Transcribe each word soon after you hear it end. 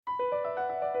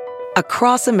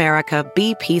Across America,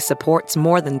 BP supports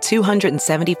more than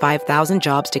 275,000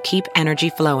 jobs to keep energy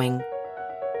flowing.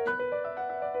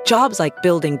 Jobs like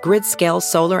building grid-scale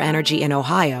solar energy in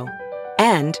Ohio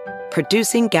and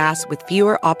producing gas with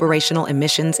fewer operational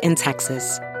emissions in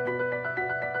Texas.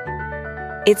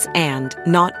 It's and,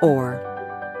 not or.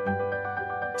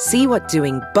 See what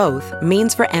doing both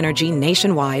means for energy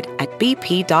nationwide at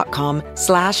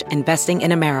bp.com/investing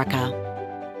in America.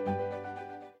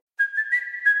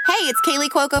 Hey, it's Kaylee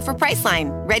Cuoco for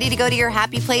Priceline. Ready to go to your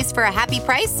happy place for a happy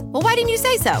price? Well, why didn't you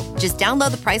say so? Just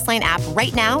download the Priceline app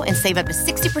right now and save up to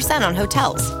 60% on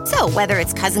hotels. So whether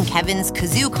it's Cousin Kevin's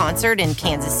Kazoo Concert in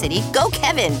Kansas City, go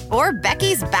Kevin, or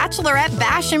Becky's Bachelorette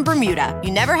Bash in Bermuda,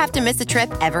 you never have to miss a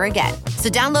trip ever again. So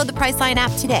download the Priceline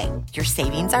app today. Your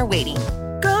savings are waiting.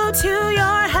 Go to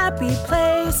your happy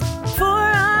place for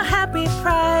a happy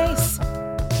price.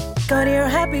 Go to your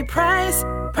happy price,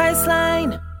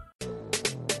 Priceline.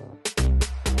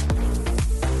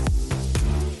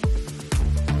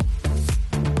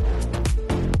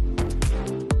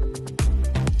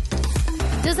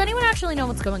 Does anyone actually know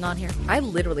what's going on here? I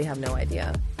literally have no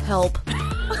idea. Help.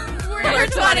 We're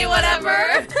 20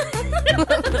 whatever.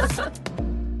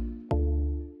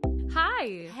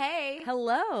 Hi. Hey.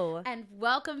 Hello. And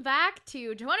welcome back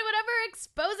to 20 whatever,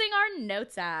 exposing our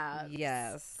notes app.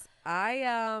 Yes.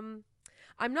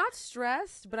 I'm not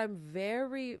stressed, but I'm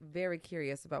very, very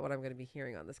curious about what I'm going to be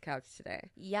hearing on this couch today.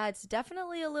 Yeah, it's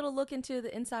definitely a little look into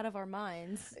the inside of our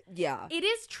minds. Yeah. It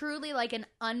is truly like an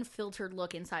unfiltered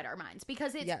look inside our minds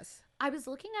because it's, yes. I was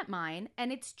looking at mine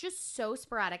and it's just so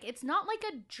sporadic. It's not like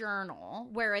a journal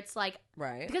where it's like,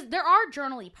 right. Because there are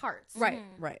journal-y parts. Right,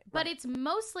 right. But it's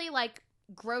mostly like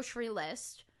grocery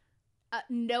list,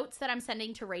 notes that I'm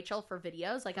sending to Rachel for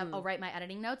videos. Like I'll write my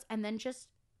editing notes and then just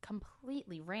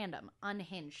completely random,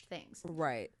 unhinged things.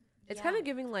 Right. It's kind of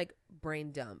giving like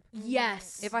brain dump.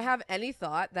 Yes. If I have any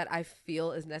thought that I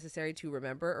feel is necessary to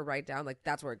remember or write down, like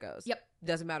that's where it goes. Yep.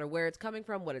 Doesn't matter where it's coming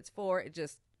from, what it's for. It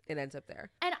ends up there.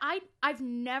 And I've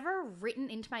never written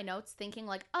into my notes thinking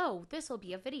like, oh, this will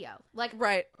be a video. Like,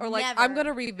 right. Or like, never. I'm going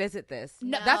to revisit this.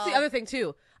 No. That's the other thing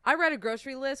too. I read a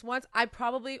grocery list once. I went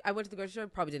to the grocery store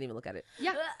and probably didn't even look at it.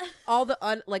 Yeah. All the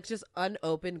just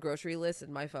unopened grocery lists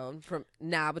in my phone from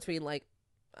now between like,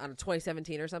 I don't know,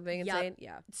 2017 or something insane.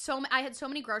 Yeah. So I had so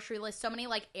many grocery lists, so many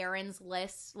like errands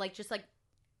lists, like just like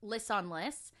lists on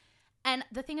lists. And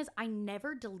the thing is, I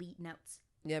never delete notes.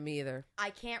 Yeah, me either. I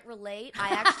can't relate. I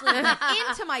actually went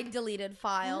into my deleted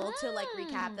file to like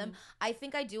recap them. I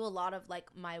think I do a lot of like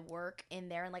my work in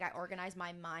there and like I organize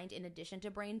my mind in addition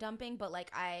to brain dumping, but like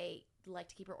I like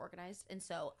to keep it organized. And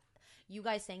so you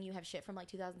guys saying you have shit from like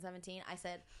 2017, I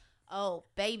said, oh,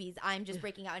 babies, I'm just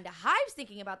breaking out into hives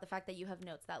thinking about the fact that you have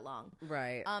notes that long.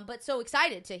 Right. But so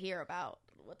excited to hear about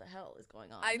what the hell is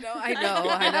going on. I know.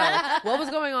 What was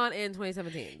going on in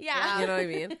 2017? Yeah. You know what I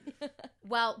mean?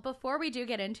 Well, before we do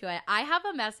get into it, I have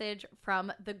a message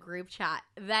from the group chat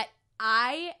that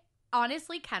I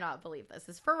honestly cannot believe this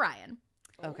is for Ryan.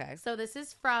 Okay. So this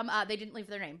is from, they didn't leave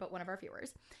their name, but one of our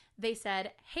viewers. They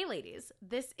said, hey ladies,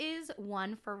 this is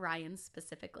one for Ryan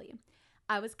specifically.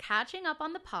 I was catching up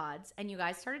on the pods and you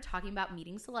guys started talking about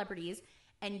meeting celebrities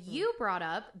and you brought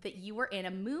up that you were in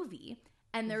a movie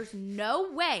and there's no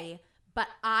way, but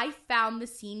I found the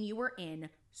scene you were in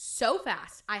so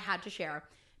fast I had to share.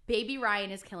 Baby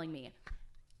Ryan is killing me.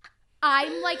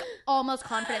 I'm like almost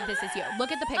confident this is you.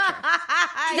 Look at the picture.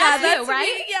 That's you, right?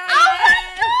 Me. Yeah. Oh my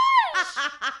gosh!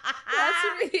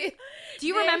 That's me. Do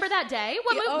you remember that day?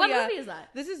 What movie is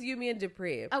that? This is You, Me, and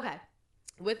Dupree. Okay.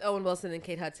 With Owen Wilson and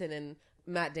Kate Hudson and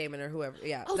Matt Damon or whoever.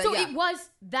 Yeah. Oh, so it was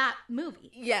that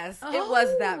movie. Yes, it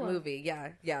was that movie. Yeah.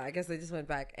 Yeah. I guess I just went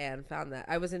back and found that.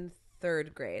 I was in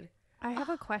 3rd grade. I have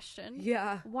a question.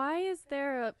 Yeah. Why is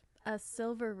there a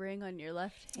silver ring on your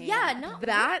left hand? Yeah, no.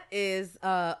 That is,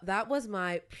 that was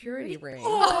my purity ring.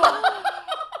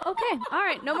 Okay. All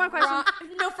right. No more questions.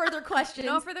 No further questions.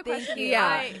 No further questions.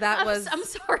 Yeah. That was. I'm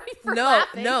sorry for No,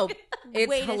 laughing. no. It's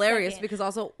Wait a hilarious second. because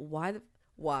also, why?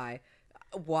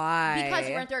 Because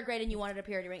you were in 3rd grade and you wanted a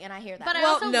purity ring, and I hear that. But I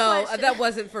Well, also no, question- that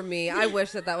wasn't for me. I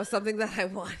wish that was something that I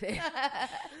wanted.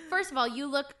 First of all, you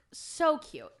look so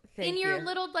cute. Thank in your you.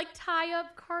 little like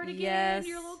tie-up cardigan, Yes.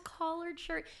 your little collared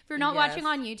shirt. If you're not Yes. watching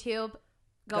on YouTube,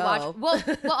 go Go. watch.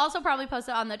 We'll also probably post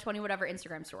it on the 20 whatever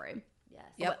Instagram story. Yes.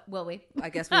 Yep. Will we? I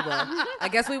guess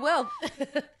we will.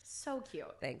 So cute.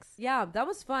 Thanks. Yeah, that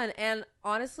was fun. And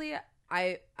honestly,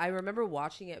 I remember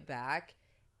watching it back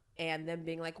and then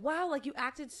being like, wow, like you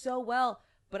acted so well.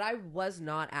 But I was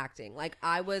not acting. Like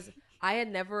I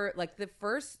had never, like the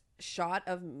first shot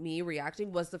of me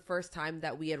reacting was the first time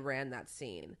that we had ran that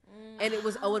scene. And it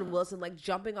was Owen Wilson like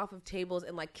jumping off of tables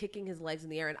and like kicking his legs in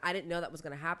the air, and I didn't know that was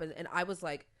going to happen. And I was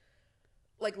like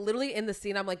literally in the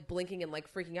scene, I'm like blinking and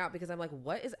like freaking out because I'm like,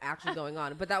 what is actually going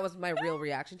on? But that was my real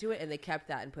reaction to it, and they kept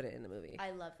that and put it in the movie. I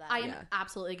love that. I am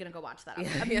absolutely going to go watch that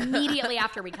immediately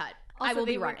after we cut. Also, I will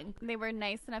be running. They were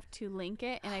nice enough to link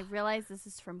it, and I realized this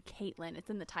is from Caitlin. It's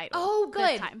in the title. Oh,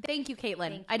 this good. time. Thank you,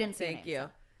 Caitlin. I didn't see Thank you.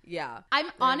 Yeah. I'm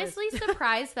honestly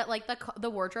surprised that like the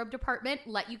wardrobe department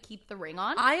let you keep the ring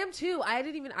on. I am too. I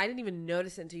didn't even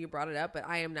notice it until you brought it up, but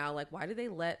I am now like, why did they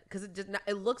let, because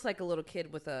it looks like a little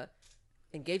kid with a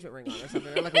engagement ring on or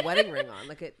something, or like a wedding ring on.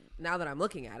 Like, it, now that I'm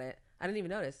looking at it, I didn't even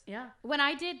notice. Yeah. When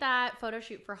I did that photo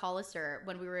shoot for Hollister,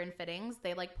 when we were in fittings,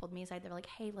 they like pulled me aside. They were like,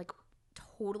 hey, like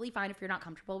totally fine if you're not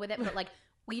comfortable with it, but like,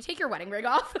 will you take your wedding ring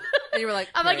off? And you were like,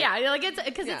 I'm great. like, yeah, like it's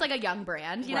because it's like a young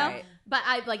brand, you know? Right. But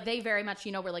I like, they very much,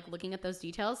 you know, were like looking at those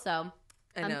details. So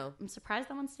I know. I'm surprised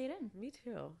that one stayed in. Me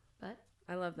too. But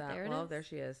I love that. There it Well, is. there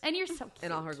she is. and you're so cute.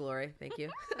 In all her glory. Thank you.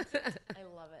 I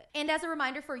love it. And as a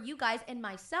reminder for you guys and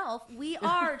myself, we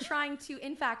are trying to,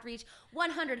 in fact, reach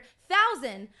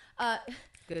 100,000.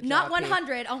 Good Not job,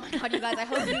 100. Oh my God, you guys! I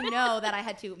hope you know that I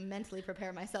had to mentally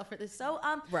prepare myself for this. So,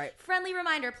 Right. friendly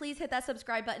reminder: please hit that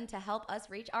subscribe button to help us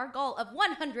reach our goal of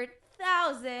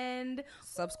 100,000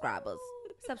 Subscribers.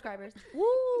 subscribers. Woo.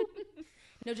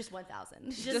 No, just 1,000.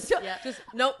 Just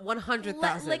nope,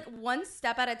 100,000. Like one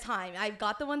step at a time. I've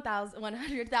got the 100,000.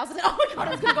 Oh my God, I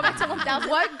was gonna go back to 1,000.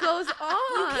 What goes on?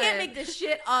 You can't make this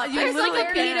shit up. There's like a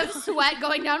literally bead can't. of sweat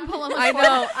going down Paloma's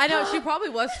forehead. I know. She probably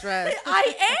was stressed.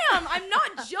 I am. I'm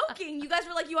not joking. You guys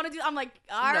were like, you want to do? I'm like,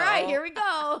 all right, here we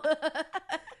go.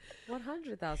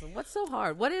 100,000. What's so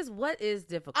hard? What is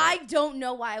difficult? I don't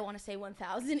know why I want to say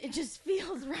 1,000. It just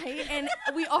feels right, and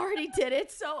we already did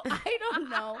it, so I don't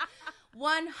know.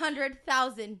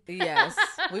 100,000. Yes,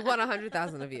 we want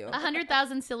 100,000 of you.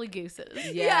 100,000 silly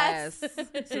gooses. Yes,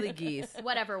 silly geese.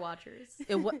 Whatever watchers.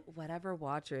 Whatever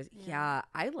watchers. Yeah,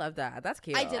 I love that. That's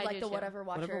cute. I did I like do the too. whatever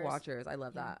watchers. Whatever watchers. I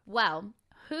love that. Well,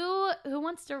 who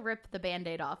wants to rip the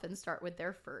Band-Aid off and start with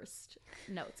their first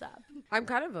notes up? I'm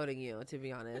kind of voting you, to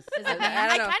be honest. Is it me? I I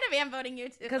don't know. kind of am voting you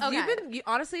too. Because you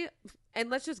honestly, and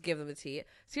let's just give them the tea.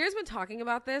 Sierra's been talking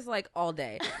about this like all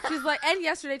day. She's like, and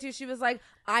yesterday too, she was like,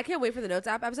 I can't wait for the Notes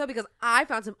app episode because I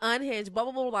found some unhinged, blah,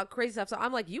 blah, blah, blah, crazy stuff. So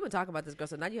I'm like, you've been talking about this, girl,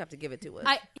 so now you have to give it to us.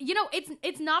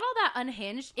 It's not all that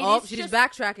unhinged. She's just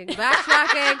backtracking.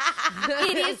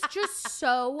 It is just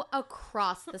so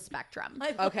across the spectrum.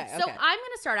 Okay. So I'm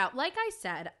going to start out, like I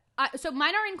said, so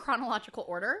mine are in chronological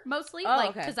order, mostly,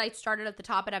 because I started at the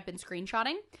top and I've been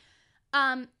screenshotting.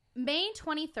 May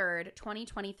 23rd,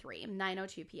 2023,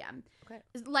 9:02 p.m. Okay.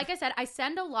 Like I said, I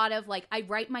send a lot of, like, I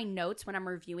write my notes when I'm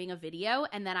reviewing a video,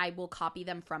 and then I will copy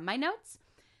them from my notes.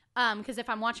 Because if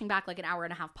I'm watching back, like, an hour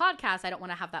and a half podcast, I don't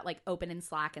want to have that, like, open in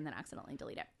Slack and then accidentally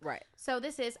delete it. Right. So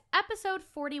this is episode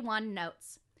 41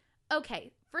 notes.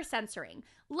 Okay, for censoring.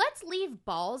 Let's leave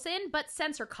balls in, but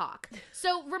censor cock.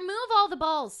 So remove all the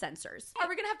balls censors. Are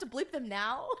we going to have to bleep them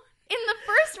now? In the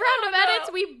first round of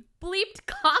edits, we bleeped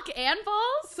cock and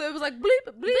balls. So it was like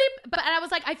bleep, bleep. But I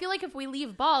was like, I feel like if we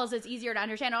leave balls, it's easier to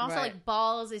understand. And also, Right. like,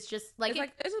 balls is just like...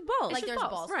 It's just balls. Like It's there's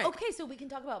just balls. Right. Okay, so we can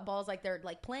talk about balls like they're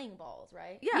like playing balls,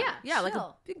 right? Yeah. Like a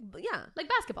chill. big, yeah. like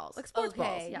basketballs. Like sports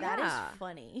balls. Okay, that Yeah. is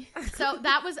funny. So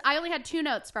that was... I only had 2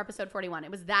 notes for episode 41.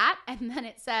 It was that, and then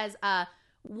it says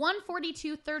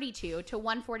 142.32 to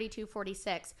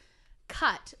 142.46.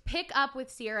 Cut. Pick up with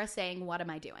Sierra saying, what am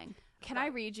I doing? Can I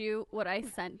read you what I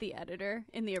sent the editor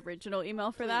in the original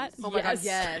email for that? Oh my God,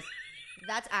 yes.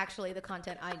 That's actually the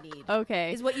content I need.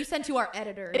 Okay. Is what you sent to our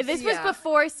editors. This was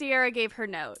before Sierra gave her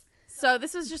note. So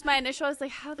this was just my initial. I was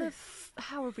like, how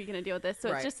are we going to deal with this?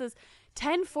 So Right. it just says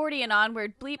 1040 and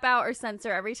onward, bleep out or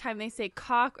censor every time they say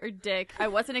cock or dick. I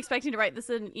wasn't expecting to write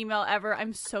this in an email ever.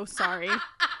 I'm so sorry.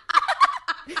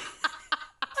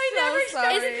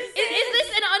 Sorry. Is this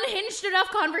an unhinged enough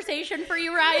conversation for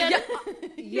you, Ryan?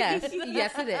 Yes,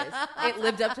 it is. It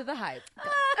lived up to the hype.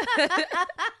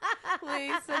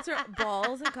 Please censor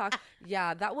balls and cock.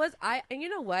 Yeah, that was and you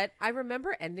know what? I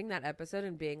remember ending that episode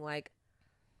and being like,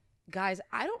 guys,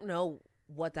 I don't know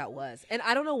what that was, and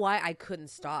I don't know why I couldn't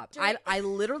stop. I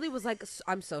literally was like,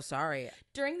 I'm so sorry.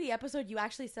 During the episode, you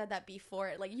actually said that before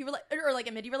it. Like you were like, or like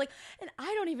amid, you were like, and I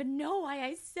don't even know why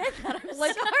I said that. I'm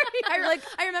like, sorry.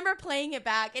 I remember playing it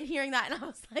back and hearing that, and I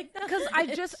was like,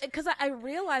 because I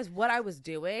realized what I was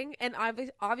doing, and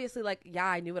obviously like, yeah,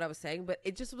 I knew what I was saying, but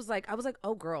it just was like, I was like,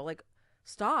 oh girl, like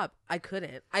stop. I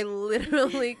couldn't. I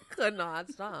literally could not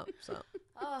stop. So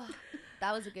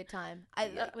That was a good time.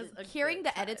 That was a hearing good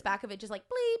the time. edits back of it, just like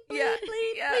bleep, bleep, Yeah,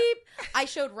 bleep, yeah. bleep. I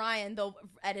showed Ryan though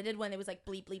edited when it was like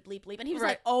bleep, bleep, bleep, bleep, and he was Right.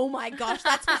 like, "Oh my gosh,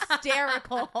 that's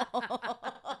hysterical."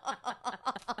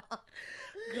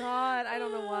 God, I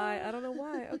don't know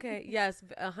why. Okay, yes,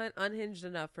 unhinged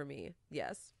enough for me.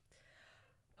 Yes.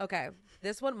 Okay,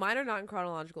 this one, mine are not in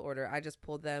chronological order. I just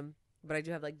pulled them, but I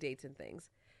do have like dates and things.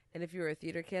 And if you're a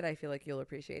theater kid, I feel like you'll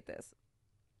appreciate this.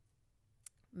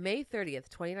 May 30th,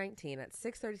 2019 at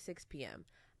 6:36 p.m.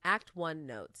 Act 1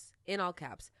 notes, in all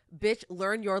caps, bitch,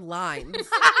 learn your lines.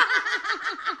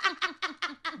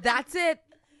 That's it.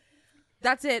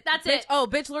 That's it. That's bitch, it. Oh,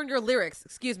 bitch, learn your lyrics.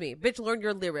 Excuse me. Bitch, learn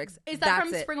your lyrics. Is that That's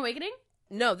from it. Spring Awakening?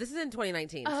 No, this is in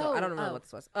 2019, so I don't remember what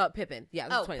this was. Pippin. Yeah,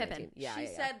 this is 2019. Pippin. Yeah, She yeah,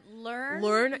 yeah. said,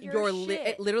 "Learn your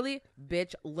shit." literally,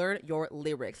 bitch, learn your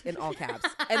lyrics in all caps.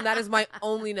 And that is my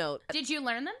only note. Did you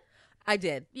learn them? I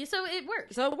did. Yeah, so it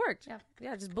worked. So it worked.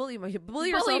 Yeah. Just bully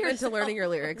yourself into learning your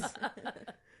lyrics.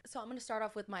 So I'm going to start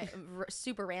off with my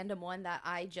super random one that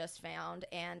I just found,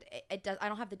 and it does. I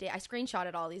don't have the date. I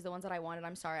screenshotted all these, the ones that I wanted.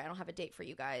 I'm sorry, I don't have a date for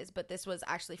you guys, but this was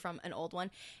actually from an old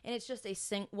one, and it's just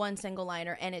one single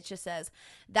liner, and it just says,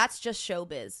 "That's just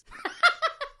showbiz."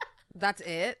 That's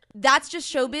it. That's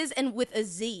just showbiz, and with a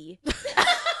Z.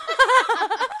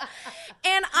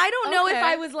 And I don't know if Okay.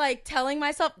 I was like telling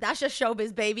myself that's just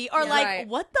showbiz, baby, or like Right.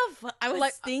 what the fuck. I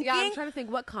was thinking. Yeah, I'm trying to think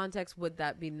what context would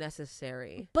that be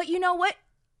necessary. But you know what?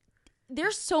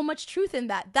 There's so much truth in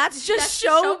that. That's just That's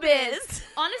just showbiz.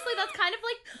 Honestly, that's kind of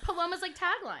like Paloma's like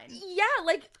tagline. Yeah,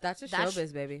 like That's just That's-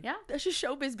 showbiz, baby. Yeah. that's just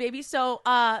showbiz, baby. So,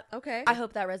 Okay. I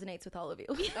hope that resonates with all of you.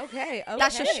 Okay.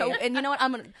 That's just show. And you know what?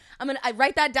 I'm gonna I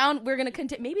write that down. We're gonna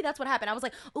continue. Maybe that's what happened. I was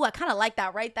like, oh, I kind of like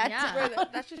that. Write that Yeah. down.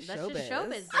 That's just That's showbiz. just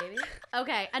showbiz, baby.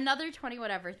 Okay, another 20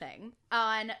 whatever thing.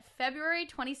 On February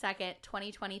 22nd,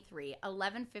 2023,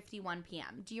 11:51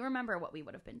 p.m. Do you remember what we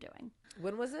would have been doing?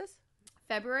 When was this?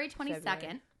 February 22nd,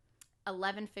 February.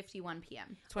 11:51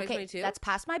 p.m. 2022. Okay, that's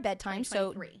past my bedtime.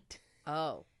 So 2023.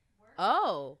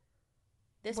 Oh.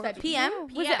 this Well, PM.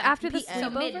 Was it after the PM. So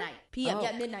sleepover? midnight. PM. Oh.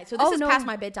 Yeah, midnight. So this Oh, is no. past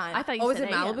my bedtime. I thought you Oh, is said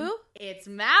it AM. Malibu? It's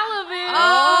Malibu.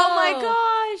 Oh my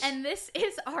gosh. And this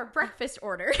is our breakfast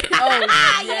order.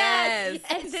 Oh, yes.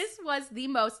 And this was the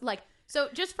most like, so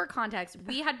just for context,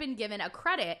 we had been given a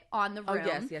credit on the Oh,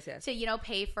 room yes. to, you know,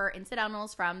 pay for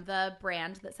incidentals from the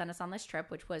brand that sent us on this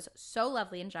trip, which was so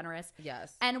lovely and generous.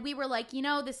 Yes. And we were like, you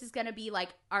know, this is going to be like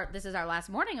this is our last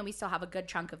morning and we still have a good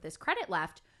chunk of this credit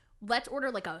left. Let's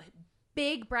order like a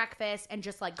big breakfast and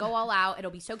just like go all out.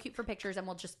 It'll be so cute for pictures and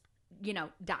we'll just, you know,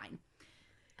 dine.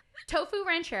 Tofu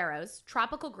rancheros,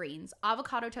 tropical greens,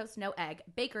 avocado toast, no egg,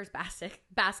 baker's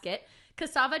basket,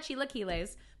 cassava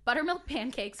chilaquiles, buttermilk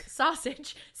pancakes,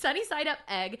 sausage, sunny side up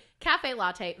egg, cafe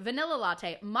latte, vanilla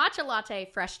latte, matcha latte,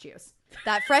 fresh juice.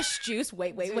 that fresh juice.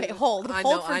 Wait. Hold I for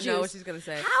know juice. what she's gonna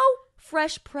say. How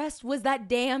fresh pressed was that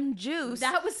damn juice?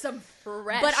 That was some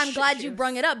fresh But I'm glad you juice.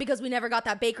 brung it up because we never got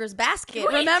that baker's basket.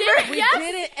 We Remember? did. We Yes.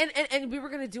 did it, and we were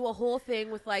gonna do a whole thing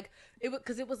with like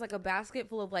because it was like a basket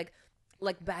full of like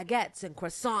baguettes and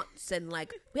croissants and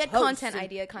like We had toast content and-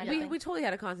 idea kind of we, thing. we totally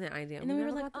had a content idea, And then we were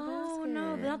never like, got the oh basket.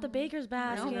 no, not the baker's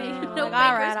basket. No, No. no Like, baker's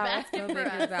all right. basket No for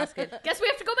baker's us. basket. Guess we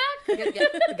have to go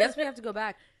back. Guess we have to go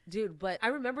back, dude. But I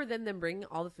remember them bringing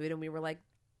all the food, and we were like,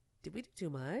 "Did we do too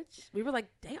much?" We were like,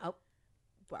 "Damn,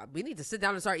 well, we need to sit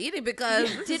down and start eating because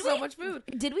this is so much food."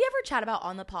 Did we ever chat about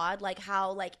on the pod like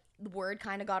how like the word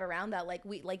kind of got around that like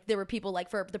we like there were people like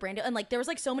for the brand and like there was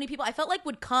like so many people I felt like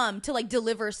would come to like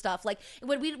deliver stuff like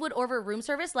when we would order room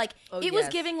service like it was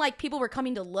yes. giving like people were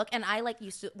coming to look, and I like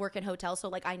used to work in hotels, so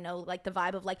like I know like the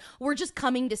vibe of like we're just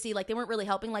coming to see, like they weren't really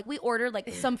helping. Like we ordered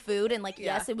like some food and like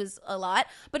yes it was a lot,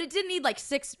 but it didn't need like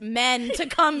 6 men to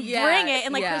come Yeah, bring it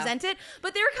and like yeah. present it,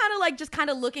 but they were kind of like just kind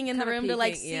of looking in the Kinda room to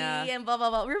like peeking, see yeah. and blah blah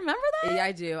blah. Remember that?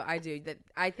 Yeah, I do. That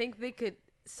I think they could.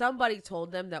 Somebody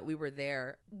told them that we were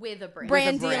there With a brand.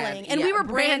 Brand with a brand. dealing, and Yeah, we were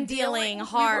brand brand dealing dealing.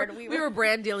 hard. We were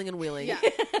brand dealing and wheeling. Yeah.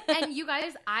 And you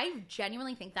guys, I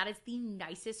genuinely think that is the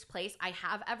nicest place I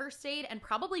have ever stayed and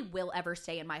probably will ever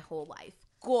stay in my whole life.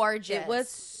 Gorgeous. It was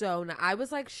so nice. I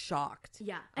was like shocked.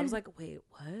 Yeah. I was like, wait,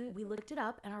 what? We looked it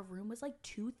up and our room was like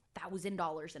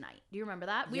 $2,000 a night. Do you remember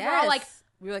that? We were all like,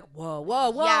 we were like, whoa.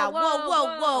 Yeah,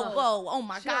 whoa. Oh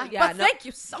my Sure, god. yeah, But no- thank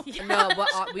you so much. No,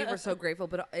 but we were so grateful.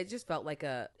 But it just felt like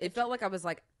it felt like I was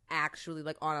like actually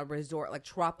like on a resort, like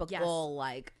tropical,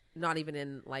 like not even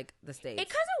in like the States. It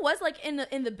kind of was like in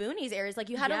the boonies areas. Like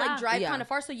you had to Yeah. like drive Yeah. kind of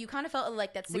far, so you kind of felt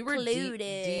like that we secluded. were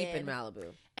deep in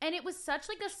Malibu. and it was such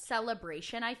like a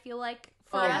celebration, I feel like,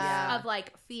 for Oh, us yeah. of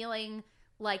like feeling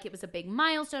like it was a big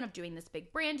milestone of doing this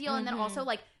big brand deal. And then also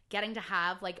like getting to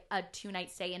have like a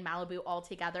 2-night stay in Malibu all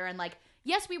together. And like,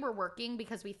 yes, we were working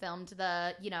because we filmed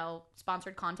the, you know,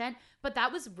 sponsored content, but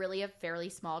that was really a fairly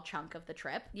small chunk of the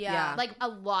trip. Yeah. Like a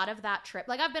lot of that trip,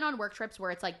 like I've been on work trips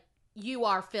where it's like you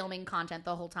are filming content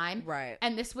the whole time. Right.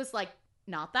 And this was like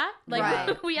not that. Like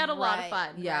Right. we had a lot of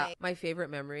fun. Yeah. Right. My favorite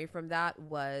memory from that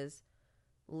was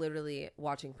literally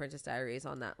watching Princess Diaries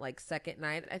on that like second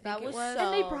night, I think That it was was. so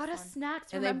And they brought us fun.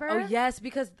 snacks, And remember? oh yes,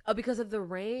 because of the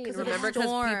rain. 'Cause of the Remember, because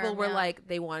people storm, were yeah. like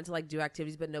they wanted to like do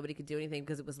activities, but nobody could do anything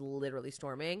because it was literally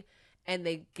storming. And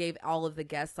they gave all of the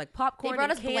guests like popcorn. They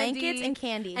brought and us candy, blankets and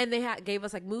candy. and they gave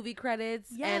us like movie credits.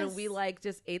 And Yes. we like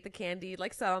just ate the candy,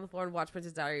 like sat on the floor and watched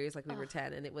Princess Diaries like we were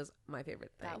 10, and it was my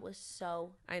favorite thing. That was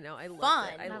so I know, I loved fun.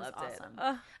 it. I That was loved awesome.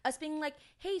 it. us being like,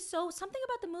 hey, so something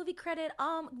about the movie credit.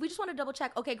 We just want to double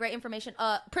check. Okay, great information.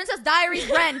 Princess Diaries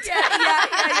rent.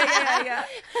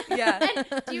 yeah.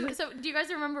 And do you guys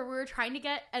remember we were trying to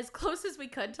get as close as we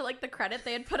could to like the credit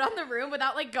they had put on the room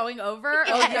without like going over or like,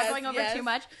 Yes, not going over yes. too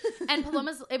much? And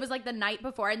Paloma's, it was like the night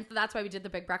before, and that's why we did the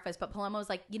big breakfast. But Paloma was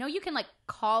like, you know, you can like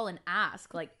call and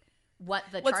ask like what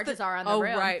the What's charges the- are on the oh,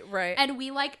 room. right. And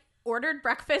we like ordered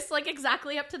breakfast like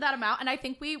exactly up to that amount, and I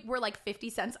think we were like 50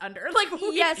 cents under. Like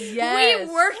we Yes.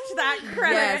 we worked that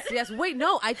credit. Yes. Wait,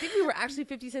 no, I think we were actually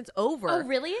 50 cents over. Oh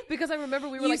really? Because I remember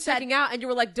we were You like said- checking out, and you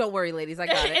were like, "Don't worry, ladies, I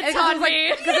got it." It's And on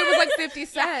me. Because it was like 50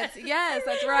 cents. Yes,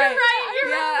 that's right.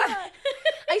 You're right.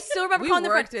 I still remember We calling the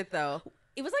front. worked it though.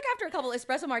 It was like after a couple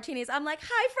espresso martinis. I'm like,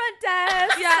 hi, front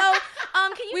desk. Yeah.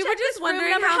 So, can you We check were this just room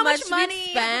wondering number? how much money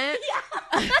we spent.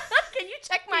 Yeah. Can you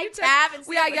check my tab and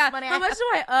see how much money How I much have? do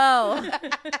I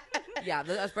owe? Yeah,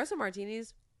 the espresso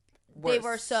martinis. They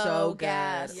were so good.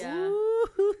 gas. Yeah.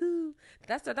 Ooh.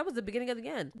 That was the beginning of the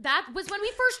end. That was when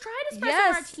we first tried espresso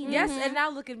Yes, martini. yes, and now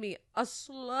look at me, a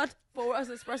slut for us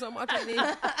espresso martini.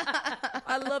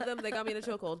 I love them. They got me in a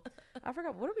chokehold. I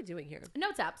forgot. What are we doing here?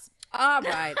 Notes apps. All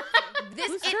right.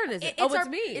 Whose turn is it? Oh, it's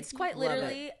me. It's quite Love it.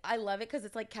 literally, I love it because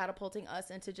it's like catapulting us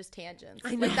into just tangents.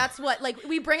 Like that's what, like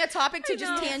we bring a topic to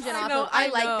just tangent off of. I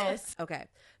like this. Okay.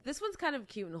 This one's kind of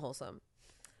cute and wholesome.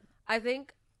 I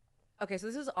think, okay, so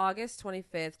this is August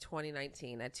 25th,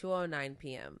 2019 at 2:09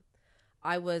 p.m.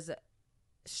 I was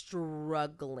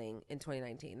struggling in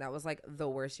 2019. That was like the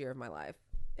worst year of my life.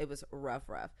 It was rough.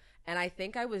 And I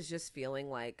think I was just feeling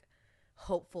like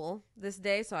hopeful this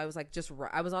day. So I was like,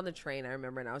 I was on the train, I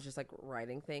remember, and I was just like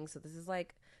writing things. So this is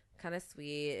like kind of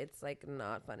sweet. It's like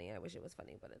not funny. I wish it was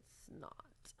funny, but it's not.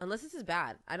 Unless this is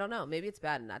bad. I don't know. Maybe it's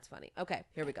bad and that's funny. Okay,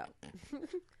 here we go.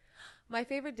 My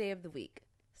favorite day of the week.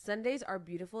 Sundays are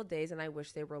beautiful days and I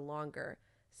wish they were longer.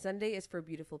 Sunday is for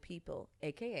beautiful people,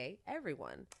 aka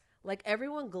everyone. Like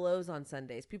everyone glows on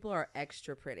Sundays. People are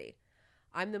extra pretty.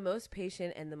 I'm the most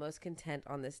patient and the most content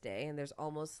on this day, and there's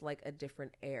almost like a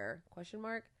different air. Question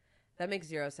mark? That makes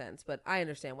zero sense, but I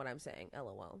understand what I'm saying.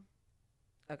 LOL.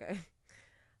 Okay.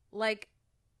 Like,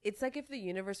 it's like if the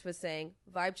universe was saying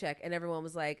vibe check and everyone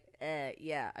was like,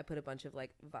 yeah. I put a bunch of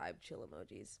like vibe chill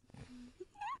emojis.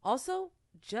 Also,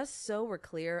 just so we're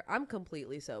clear, I'm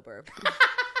completely sober.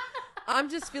 I'm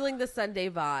just feeling the Sunday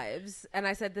vibes. And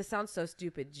I said, this sounds so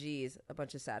stupid. Jeez, a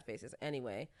bunch of sad faces.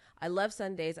 Anyway, I love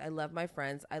Sundays. I love my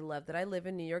friends. I love that I live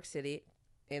in New York City,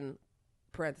 in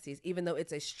parentheses. Even though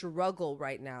it's a struggle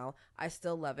right now, I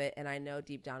still love it. And I know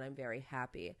deep down I'm very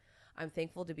happy. I'm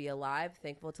thankful to be alive,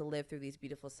 thankful to live through these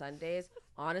beautiful Sundays.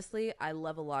 Honestly, I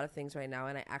love a lot of things right now,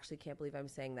 and I actually can't believe I'm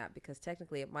saying that because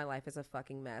technically my life is a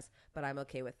fucking mess, but I'm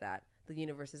okay with that. The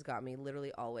universe has got me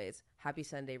literally always. Happy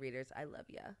Sunday, readers. I love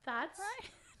ya. That's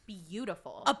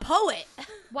beautiful. A poet.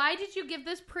 Why did you give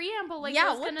this preamble? Like, Yeah,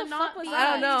 it was what gonna the not fuck was be that?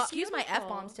 I don't know. Excuse my beautiful.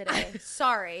 F-bombs today.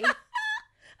 Sorry.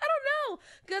 I don't know,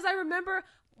 because I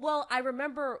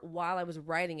remember while I was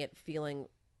writing it feeling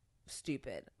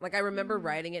stupid. Like I remember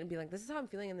writing it and being like, this is how I'm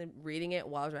feeling, and then reading it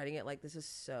while I was writing it, like, this is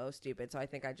so stupid. So I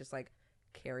think I just like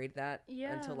carried that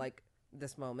until like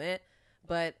this moment.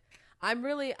 But I'm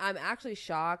actually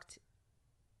shocked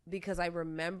because I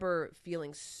remember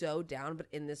feeling so down, but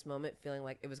in this moment feeling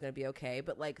like it was going to be okay,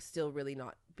 but like still really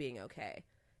not being okay.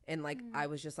 And like I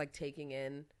was just like taking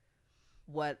in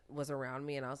what was around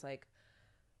me, and I was like,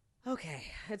 okay,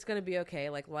 it's going to be okay.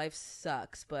 Like life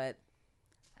sucks, but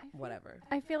whatever.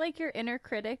 I feel like your inner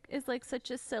critic is like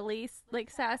such a silly, like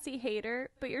sassy hater,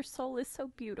 but your soul is so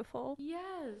beautiful.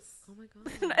 Yes. Oh my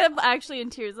God. I'm actually in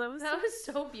tears. That was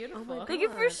so beautiful. Oh my Thank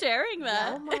you for sharing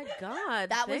that. Oh my God.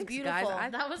 That was Thanks, beautiful.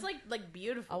 guys. That was like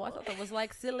beautiful. Oh, I thought that was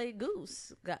like silly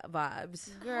goose vibes.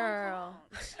 Girl.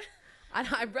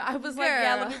 I was like,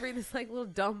 yeah, let me read this like little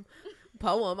dumb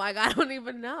poem. Like, I don't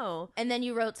even know. And then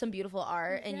you wrote some beautiful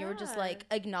art, and you were just Yeah. like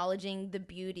acknowledging the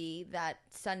beauty that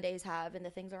Sundays have in the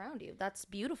things around you. That's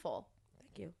beautiful.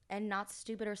 Thank you. And not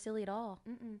stupid or silly at all.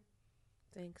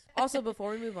 Thanks. Also,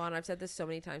 before we move on, I've said this so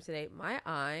many times today. My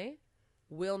eye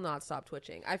will not stop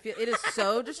twitching. I feel it is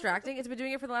so distracting. It's been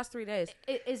doing it for the last 3 days.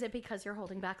 Is it because you're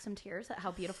holding back some tears at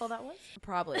how beautiful that was?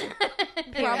 Probably.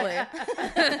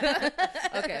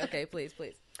 Okay, please.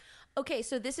 Okay,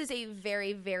 so this is a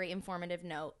very, very informative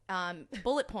note.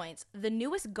 Bullet points. The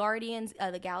newest Guardians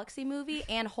of the Galaxy movie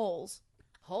and Holes.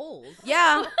 Holes.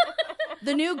 Yeah.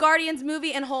 The new Guardians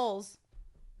movie and Holes.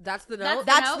 That's the note.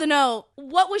 That's the note.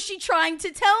 What was she trying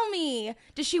to tell me?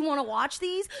 Does she want to watch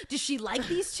these? Does she like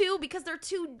these two? Because they're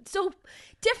two so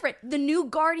different. The new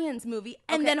Guardians movie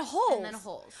and then Holes. And then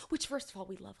Holes. Which, first of all,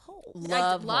 we love Holes.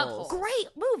 Love Holes. Great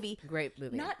movie. Great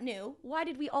movie. Not new. Why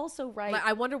did we also write? Like,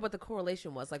 I wonder what the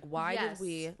correlation was. Like, why Yes. did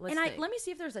we? Let's and think. let me see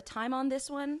if there's a time on this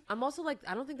one. I'm also like,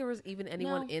 I don't think there was even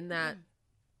anyone No. in that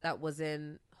was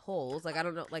in Holes. Like, I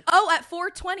don't know. Like, Oh, at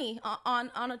 4:20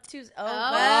 on a Tuesday.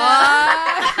 Oh,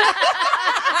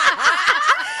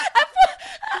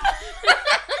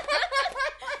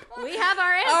 We have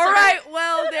our answer. all right.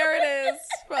 Well, there it is,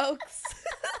 folks.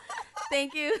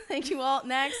 Thank you all.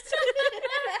 Next.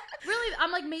 Really,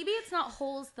 I'm like, maybe it's not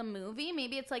Holes the movie.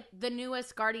 Maybe it's like the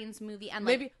newest Guardians movie and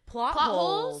like maybe plot plot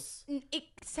holes. It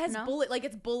says No? bullet, like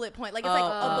it's bullet point, like it's like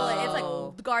a bullet. It's Oh.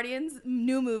 like the Guardians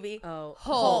new movie. Oh,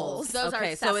 Holes. Those are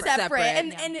okay, so it's separate.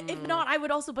 separate. And if not, I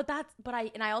would also, but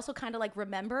I also kind of like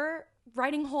remember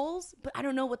writing Holes, but I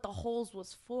don't know what the Holes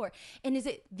was for. And is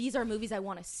it these are movies I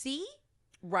want to see?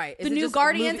 Right. The Is it new just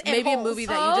Guardians movie, and maybe Holes. a movie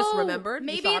that you just remembered.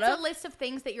 Maybe you thought it's of? a list of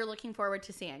things that you're looking forward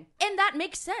to seeing. And that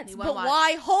makes sense. You But wanna watch-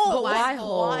 why Holes? But why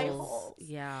Holes? Why Holes?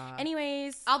 Yeah.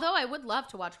 Anyways, Although I would love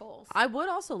to watch Holes. I would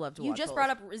also love to. you watch just Holes. brought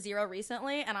up Zero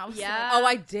recently, and I was Yeah. Oh,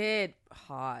 I did.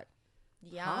 Hot.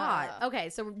 yeah. Hot.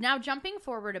 Okay, so now jumping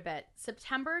forward a bit,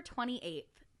 September 28th,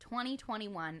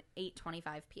 2021,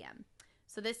 8:25 p.m.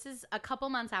 So this is a couple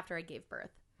months after I gave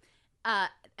birth.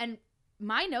 And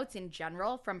my notes in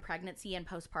general from pregnancy and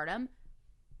postpartum,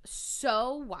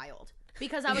 so wild.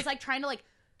 Because I was like trying to like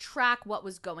track what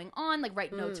was going on, like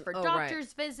write notes for right.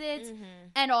 doctor's visits,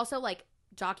 and also like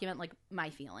document like my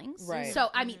feelings. Right. So,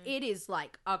 I mean, it is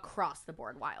like across the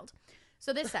board wild.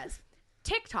 So this says,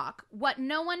 TikTok, what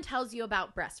no one tells you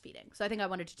about breastfeeding. So I think I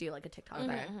wanted to do like a TikTok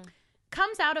about it.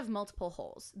 Comes out of multiple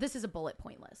holes. This is a bullet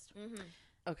point list.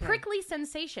 Okay. Prickly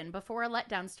sensation before a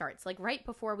letdown starts, like right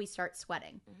before we start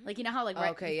sweating. Like, you know how like right,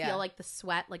 Okay, you yeah. feel like the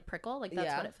sweat like prickle? Like that's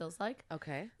Yeah. what it feels like.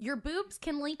 Okay. Your boobs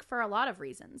can leak for a lot of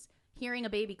reasons. Hearing a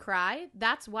baby cry,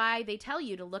 that's why they tell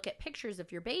you to look at pictures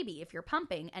of your baby if you're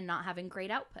pumping and not having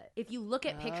great output. If you look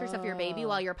at pictures of your baby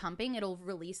while you're pumping, it'll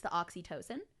release the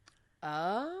oxytocin.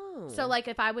 Oh. So like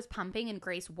if I was pumping and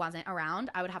Grace wasn't around,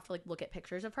 I would have to like look at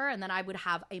pictures of her and then I would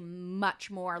have a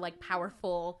much more like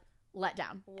powerful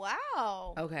letdown.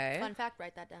 Wow. Okay. Fun fact,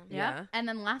 write that down. Yeah. And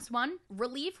then last one,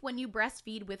 relief when you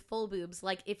breastfeed with full boobs,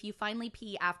 like if you finally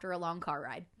pee after a long car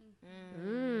ride.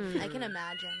 I can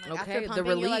imagine. Like Okay, after the pumping,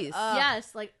 you're like, release.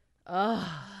 Yes, like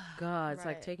Oh God, it's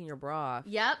like Right. taking your bra off.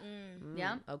 yep.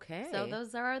 Yep. Okay. So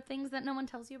those are things that no one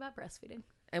tells you about breastfeeding.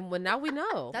 And when now we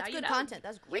know. That's Now you good know. content.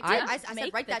 That's great. did I said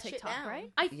make write the that shit TikTok, down.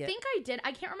 right? I Yeah. think I did.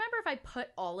 I can't remember if I put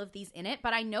all of these in it,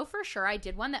 but I know for sure I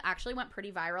did one that actually went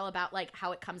pretty viral about like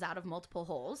how it comes out of multiple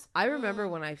holes. I remember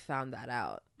when I found that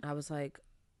out. I was like,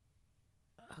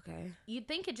 okay, You'd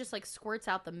think it just like squirts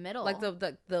out the middle. like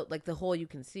the like the hole you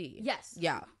can see. Yes.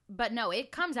 Yeah. But no,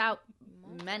 it comes out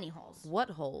many holes. What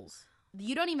holes?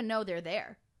 You don't even know they're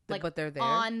there. Like But they're there?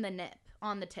 on the nip,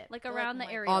 on the tip. Like around the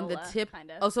areola. On the tip.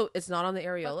 kind of. Oh, so it's not on the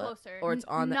areola, closer. or it's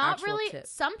on the Not actual really. tip.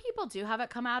 Some people do have it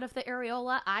come out of the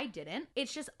areola. I didn't.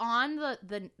 It's just on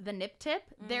the nip tip.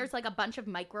 There's like a bunch of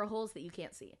micro holes that you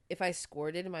can't see. If I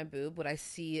squirted in my boob, would I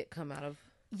see it come out of?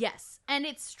 Yes, and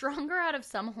it's stronger out of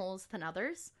some holes than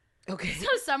others. Okay. So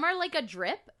some are like a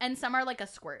drip, and some are like a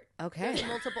squirt. Okay. There's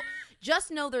multiple.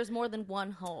 Just know there's more than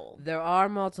one hole. There are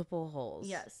multiple holes.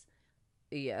 Yes,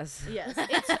 Yes. yes.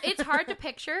 It's hard to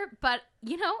picture, but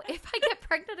you know, if I get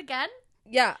pregnant again,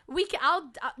 Yeah.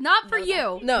 I'll not for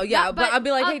you. No. Yeah. Not- but I'd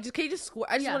be like, I'll- hey, just, can you just squirt?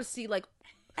 I just Yeah. want to see like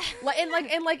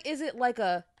is it like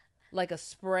a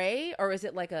spray, or is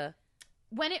it like a?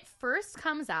 when it first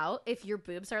comes out, if your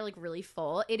boobs are like really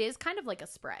full, it is kind of like a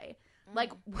spray.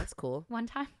 Like That's cool. one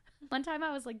time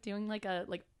I was like doing like a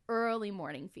like early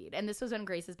morning feed, and this was when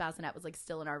Grace's bassinet was like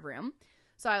still in our room.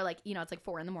 So I like, you know, it's like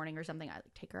 4 a.m. or something. I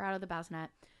like take her out of the bassinet.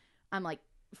 I'm like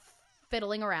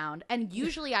fiddling around. And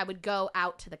usually I would go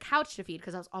out to the couch to feed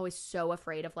because I was always so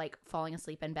afraid of like falling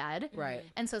asleep in bed. Right.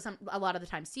 And so a lot of the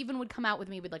time Steven would come out with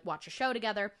me. We'd like watch a show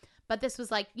together. But this was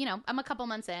like, you know, I'm a couple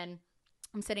months in.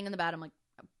 I'm sitting in the bed. I'm like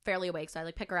fairly awake. So I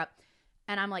like pick her up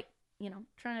and I'm like, you know,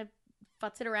 trying to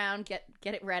futz it around, get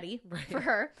it ready for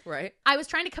her. Right. I was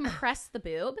trying to compress the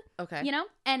boob. Okay. You know,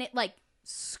 and it like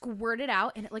squirted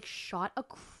out and it like shot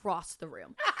across the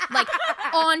room, like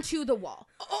onto the wall,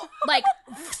 like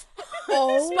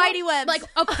Spidey webs, like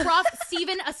across.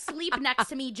 Steven asleep next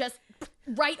to me, just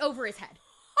right over his head.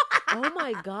 Oh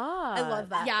my God. I love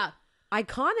that. Yeah,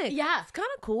 iconic. Yeah. It's kind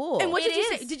of cool. And what It did you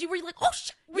is. say? Did you were you like, oh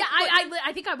shit? yeah.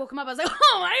 I think I woke him up. I was like,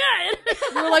 oh my God.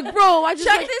 you were like, bro, I just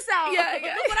Check like, this out. Yeah,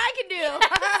 yeah. Look what I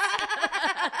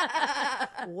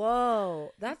can do.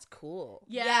 Whoa, that's cool.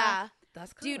 Yeah.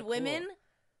 That's kinda Dude, women,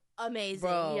 cool. amazing.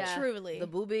 Bro, Yeah. Truly. The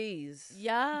boobies.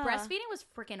 Yeah. Breastfeeding was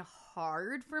freaking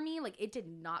hard for me. Like it did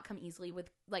not come easily with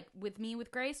me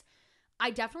with Grace.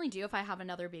 I definitely do, if I have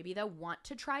another baby though, want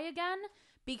to try again,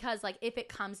 because like if it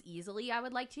comes easily, I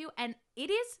would like to. And it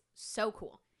is so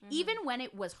cool. Even when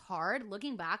it was hard,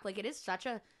 looking back, like it is such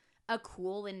a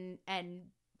cool and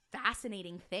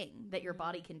fascinating thing that your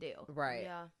body can do. Right.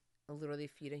 Yeah. Literally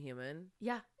feed a human.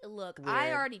 Yeah. Look, Weird.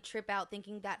 I already trip out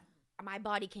thinking that my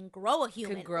body can grow a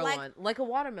human. Can grow like, one. Like a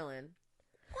watermelon.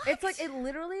 It's like, it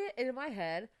literally, in my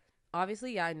head,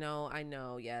 obviously, yeah, I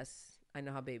know, yes, I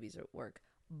know how babies work.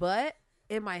 But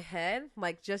in my head,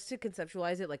 like, just to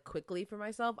conceptualize it, like, quickly for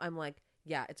myself, I'm like,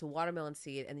 yeah, it's a watermelon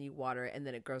seed, and then you water it, and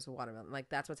then it grows a watermelon. Like,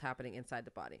 that's what's happening inside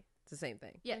the body. It's the same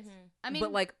thing. Yes. I mean,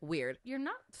 But, like, weird. you're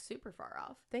not super far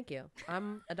off. Thank you.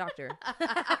 I'm a doctor.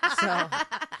 So,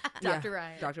 Dr.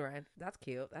 Ryan. Dr. Ryan. That's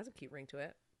cute. That's a cute ring to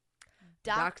it.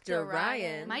 Dr.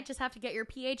 Ryan. Might just have to get your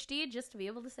PhD just to be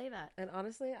able to say that. And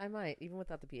honestly, I might, even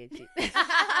without the PhD.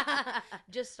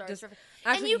 just starts. Just- and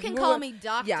Actually, you can will call me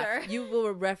doctor. Yeah, you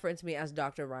will reference me as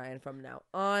Dr. Ryan from now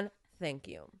on. Thank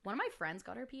you. One of my friends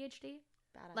got her PhD.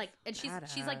 Badass. Like, and she's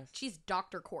Badass.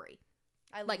 Dr. Corey.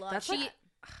 I like, love That's that. like,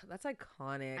 that's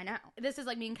iconic. I know. This is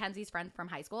like me and Kenzie's friend from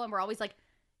high school, and we're always like,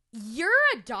 "You're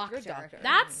a doctor. You're a doctor.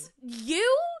 That's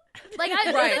you." Like,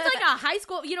 I Right. it's like a high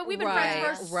school. You know, we've been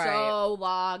friends for Right. so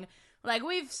long. Like,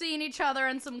 we've seen each other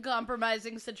in some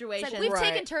compromising It's situations. like we've Right.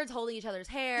 taken turns holding each other's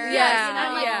hair. Yes, you know,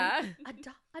 I'm like, yeah. a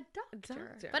doctor.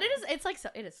 doctor. But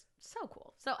it is so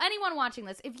cool. So anyone watching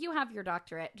this, if you have your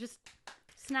doctorate, just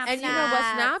snap. And you know Snaps.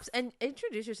 what? Snaps and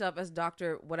introduce yourself as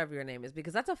Doctor whatever your name is,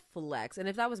 because that's a flex. And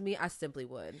if that was me, I simply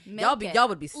would. Milk it. Y'all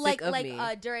would be sick like of me.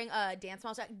 during dance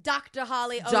monster, Dr.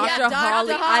 Holly. Oh, Dr. yeah, Holly.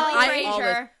 Dr. Holly. I always,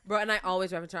 Frazier. bro, and I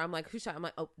always reference her. I'm like, who's that? I'm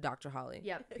like, oh, Dr. Holly.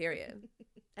 Yep. Period.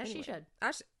 As she Anyway.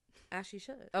 should. As she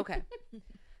should. Okay.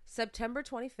 September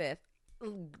 25th.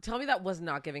 Tell me that was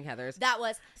not giving Heathers. That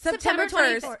was September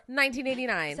 1st, 24th.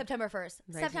 1989. September 1st.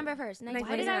 Nineteen- September 1st. Nineteen-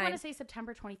 Why did I 29. want to say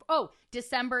September 24th? Oh,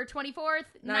 December 24th,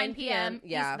 9 p.m.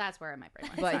 Yeah. That's where my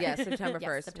brain went. But Sorry. yes, September 1st,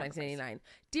 Yes, September 1989.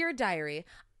 Dear Diary,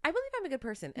 I believe I'm a good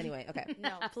person. Anyway, okay.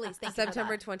 No, please. Thank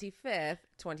September you. for 25th,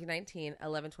 2019,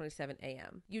 11:27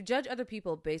 a.m. You judge other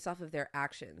people based off of their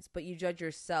actions, but you judge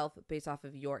yourself based off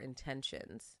of your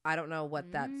intentions. I don't know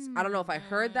what that's. I don't know if I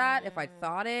heard that, if I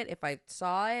thought it, if I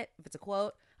saw it, if it's a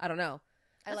quote. I don't know.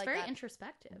 That's like very that.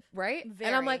 introspective. Right? Very.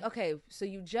 And I'm like, okay, so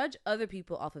you judge other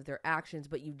people off of their actions,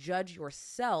 but you judge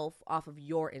yourself off of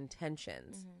your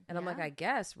intentions. And I'm like, I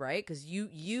guess, right? Because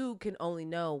you can only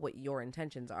know what your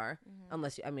intentions are,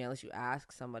 unless you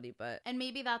ask somebody. But And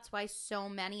maybe that's why so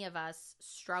many of us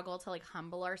struggle to like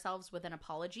humble ourselves with an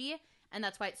apology. And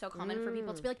that's why it's so common for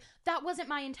people to be like, that wasn't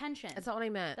my intention. that's not what I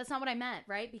meant. That's not what I meant,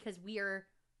 right? Because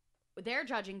they're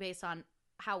judging based on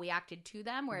how we acted to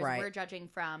them, whereas Right. we're judging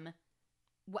from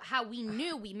how we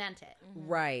knew we meant it.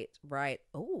 Right.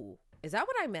 Oh, is that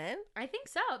what I meant? I think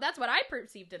so. That's what I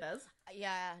perceived it as.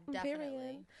 Yeah,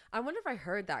 definitely. I wonder if I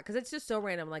heard that, because it's just so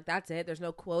random. Like, that's it. There's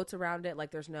no quotes around it.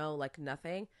 Like, there's no like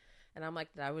nothing. And I'm like,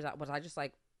 was I just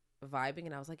like vibing?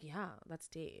 And I was like, yeah, that's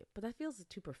deep. But that feels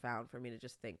too profound for me to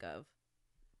just think of.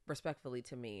 Respectfully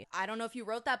to me. I don't know if you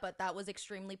wrote that, but that was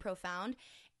extremely profound.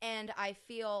 And I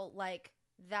feel like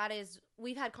that is,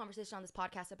 we've had conversation on this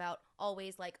podcast about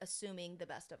always like assuming the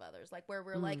best of others, like where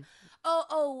we're like,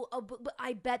 but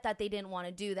I bet that they didn't want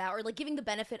to do that, or like giving the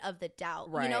benefit of the doubt,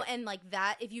 you know, Right. and like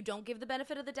that, if you don't give the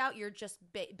benefit of the doubt, you're just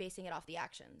basing it off the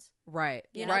actions, Right.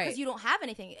 you know, right. because you don't have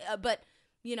anything, but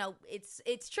you know, it's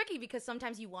tricky because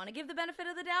sometimes you want to give the benefit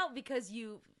of the doubt because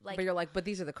you like, but you're like, but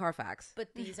these are the Carfax.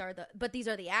 but these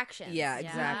are the actions. Yeah, Yeah.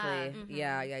 exactly.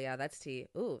 Mhm. Yeah. That's tea.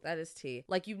 Ooh, that is tea.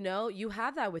 Like, you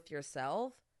have that with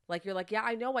yourself. Like, you're like, yeah,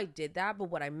 I know I did that,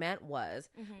 but what I meant was.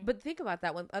 But think about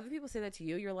that. When other people say that to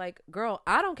you, you're like, girl,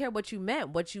 I don't care what you meant.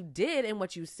 What you did and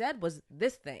what you said was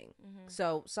this thing.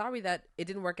 So sorry that it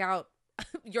didn't work out.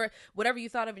 Whatever you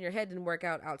thought of in your head didn't work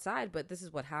out outside, but this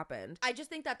is what happened. I just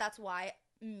think that that's why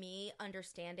me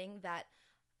understanding that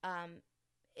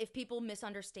if people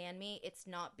misunderstand me, it's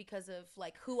not because of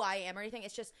like who I am or anything.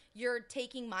 It's just you're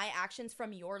taking my actions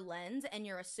from your lens and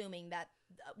you're assuming that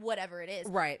whatever it is.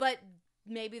 Right. But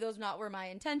maybe those not were my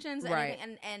intentions. Right.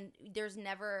 And there's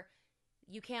never,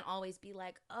 you can't always be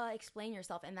like, explain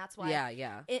yourself. And that's why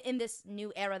Yeah. In this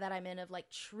new era that I'm in of like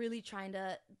really trying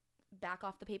to back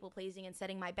off the people pleasing and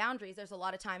setting my boundaries, there's a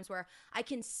lot of times where I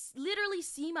can literally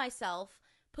see myself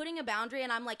putting a boundary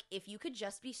and I'm like, if you could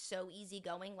just be so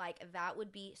easygoing, like that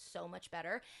would be so much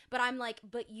better. But I'm like,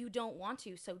 but you don't want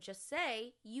to, so just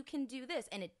say you can do this,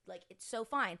 and it's so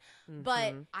fine.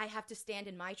 But I have to stand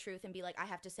in my truth and be like, I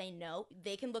have to say no.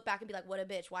 They can look back and be like, what a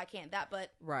bitch, why can't that?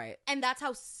 But right. And that's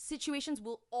how situations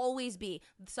will always be.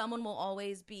 Someone will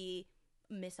always be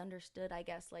misunderstood, I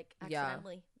guess, like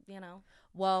accidentally, you know.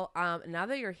 Well, now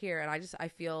that you're here, and I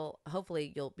feel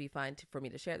hopefully you'll be fine for me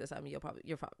to share this. I mean, you're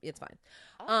fine. It's fine.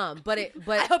 But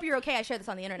I hope you're okay. I share this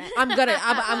on the internet. I'm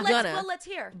gonna. Let's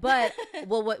hear. But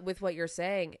what you're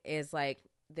saying is like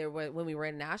when we were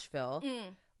in Nashville,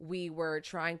 we were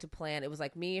trying to plan. It was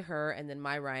like me, her, and then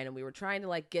my Ryan, and we were trying to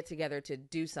like get together to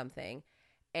do something,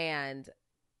 and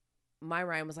my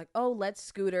Ryan was like, "Oh, let's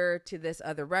scooter to this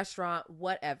other restaurant,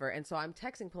 whatever." And so I'm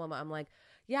texting Paloma. I'm like,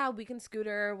 yeah, we can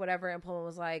scooter, whatever. And Paloma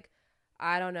was like,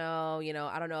 I don't know,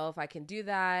 I don't know if I can do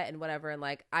that and whatever. And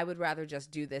like, I would rather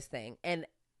just do this thing. And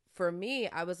for me,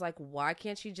 I was like, why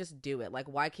can't she just do it? Like,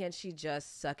 why can't she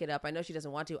just suck it up? I know she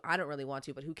doesn't want to. I don't really want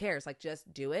to, but who cares? Like,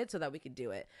 just do it so that we can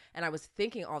do it. And I was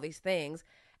thinking all these things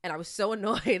and I was so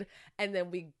annoyed. And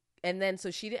then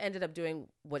so she ended up doing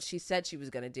what she said she was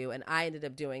going to do. And I ended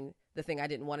up doing the thing I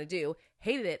didn't want to do,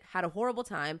 hated it, had a horrible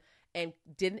time, and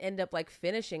didn't end up like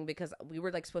finishing because we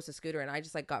were like supposed to scooter and I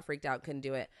just like got freaked out, couldn't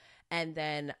do it. And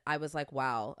then I was like,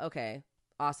 wow, okay,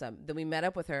 awesome. Then we met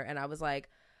up with her and I was like,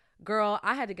 girl,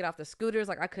 I had to get off the scooters.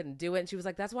 Like I couldn't do it. And she was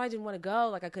like, that's why I didn't want to go.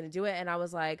 Like I couldn't do it. And I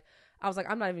was like,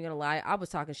 I'm not even going to lie. I was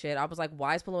talking shit. I was like,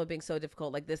 why is Paloma being so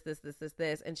difficult? Like this.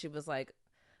 And she was like,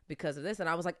 because of this. And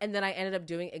I was like, and then I ended up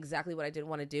doing exactly what I didn't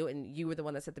want to do. And you were the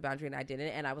one that set the boundary and I didn't.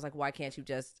 And I was like, why can't you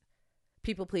just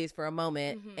people please for a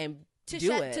moment and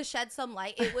to shed some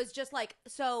light? It was just like,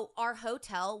 so our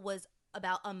hotel was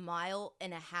about 1.5 miles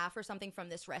or something from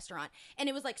this restaurant, and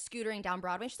it was like scootering down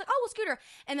Broadway. She's like, oh, we'll scooter.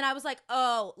 And then I was like,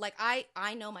 oh, like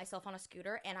I know myself on a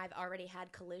scooter, and I've already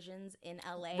had collisions in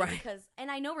LA because,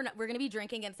 and I know we're gonna be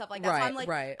drinking and stuff like that. So I'm like,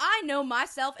 I know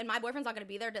myself, and my boyfriend's not gonna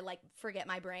be there to like forget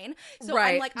my brain. So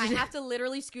I'm like, I have to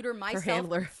literally scooter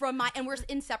myself from my, and we're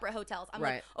in separate hotels. I'm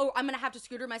like, oh, I'm gonna have to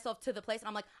scooter myself to the place, and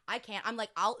I'm like, I can't. I'm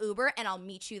like, I'll Uber and I'll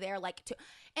meet you there. Like,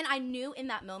 and I knew in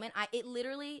that moment, it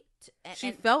literally. She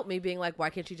felt me being like,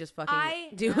 why can't you just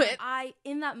fucking do it? I,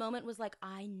 in that moment, was like,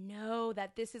 I know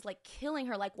that this is like killing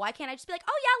her. Like, why can't I just be like,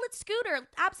 oh yeah, let's scooter?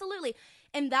 Absolutely.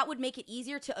 And that would make it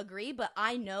easier to agree. But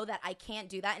I know that I can't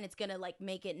do that. And it's going to like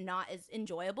make it not as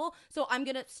enjoyable. So I'm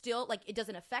going to still like, it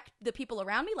doesn't affect the people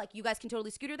around me. Like, you guys can totally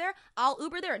scooter there. I'll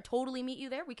Uber there and totally meet you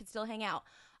there. We could still hang out.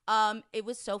 It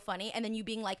was so funny. And then you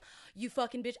being like, you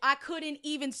fucking bitch, I couldn't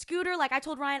even scooter. Like I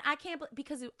told Ryan, I can't,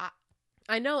 because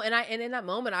I know, and in that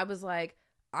moment, I was like,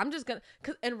 I'm just gonna.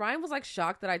 And Ryan was like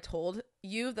shocked that I told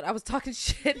you that I was talking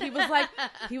shit. He was like,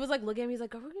 looking at me. He's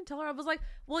like, are we gonna tell her? I was like,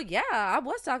 well, yeah, I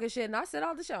was talking shit, and I said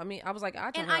all the shit. I mean, I was like, I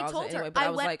told her anyway, but I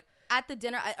was like, at the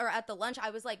dinner or at the lunch,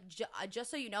 I was like, just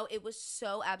so you know, it was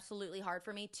so absolutely hard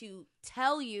for me to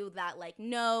tell you that, like,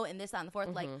 no, and this, that, and the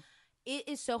fourth, like. It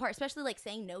is so hard, especially like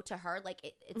saying no to her.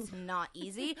 Like it's not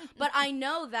easy, but I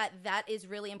know that is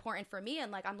really important for me.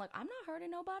 And like, I'm not hurting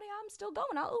nobody. I'm still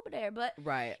going. I'll Uber there. But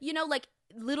you know, like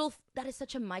that is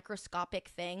such a microscopic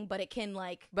thing, but it can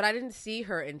like. But I didn't see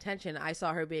her intention. I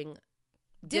saw her being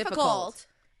difficult.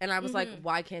 And I was like,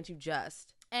 why can't you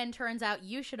just? And turns out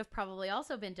you should have probably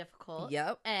also been difficult.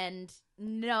 Yep. And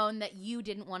known that you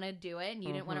didn't want to do it and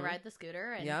you didn't want to ride the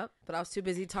scooter. And yep. But I was too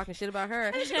busy talking shit about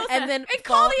her. and then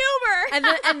call the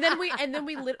Uber. and then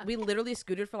we literally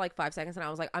scooted for like 5 seconds and I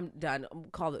was like, I'm done.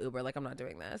 Call the Uber. Like I'm not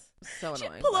doing this. So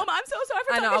annoying. Paloma, I'm so sorry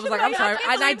for talking shit. I was like, I'm sorry.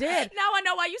 And I did. Now I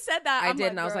know why you said that. I did.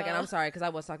 And I was like, and I'm sorry because I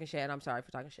was talking shit and I'm sorry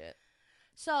for talking shit.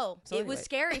 So it anyway. was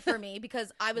scary for me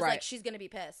because I was like, she's going to be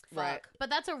pissed. Fuck. Right. But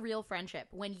that's a real friendship.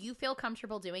 When you feel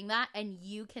comfortable doing that and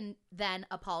you can then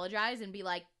apologize and be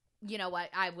like, you know what,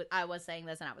 I was saying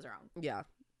this and I was wrong. Yeah.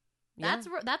 That's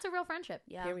a real friendship.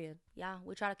 Yeah. Period. Yeah.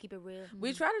 We try to keep it real.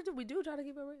 We do try to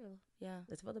keep it real. Yeah.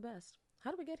 It's for the best.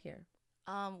 How do we get here?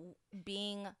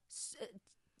 Being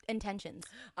intentions.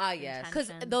 Yes.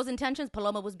 Because those intentions,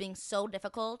 Paloma was being so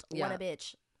difficult. Yeah. What a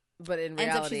bitch. But in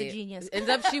Ends up reality, she's a genius. Ends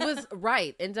up she was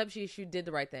right. Ends up she did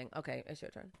the right thing. Okay, it's your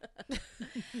turn.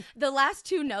 The last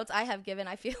 2 notes I have given,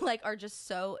 I feel like, are just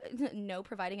so no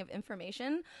providing of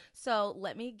information. So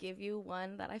let me give you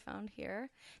one that I found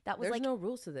here. That was There's no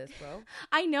rules to this, bro.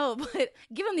 I know, but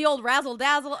give him the old razzle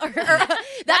dazzle or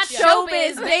that's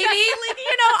showbiz, baby. Like,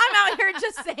 you know, I'm out here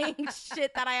just saying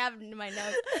shit that I have in my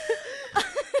notes.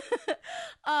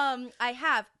 I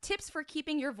have tips for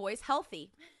keeping your voice healthy.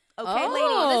 Okay,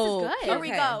 ladies, this is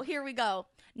good. Here we go.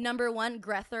 Number 1,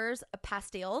 Grether's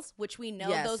pastilles, which we know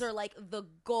those are like the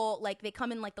gold, like they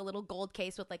come in like the little gold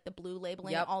case with like the blue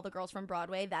labeling. And all the girls from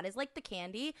Broadway, that is like the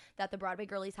candy that the Broadway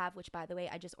girlies have, which by the way,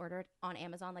 I just ordered on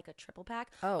Amazon like a triple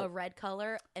pack, a red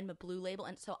color and a blue label.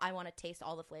 And so I want to taste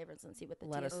all the flavors and see what the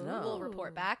Let taste us know. We'll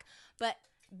report back. But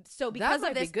so because that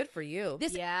of might this, be good for you.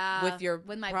 this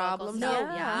with my problems. vocals.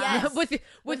 No, Yes.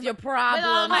 with your problems. With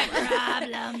all my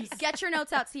problems. Get your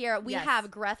notes out, Sierra. We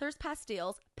have Grether's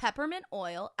pastilles, peppermint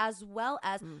oil, as well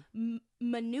as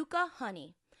Manuka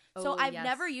honey. So I've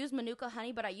never used Manuka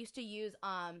honey, but I used to use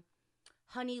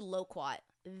honey loquat.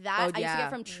 That I used to get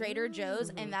from Trader Joe's,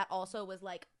 and that also was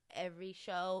like every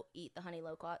show, eat the honey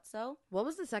loquat. So what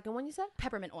was the second one you said?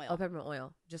 Peppermint oil. Oh, peppermint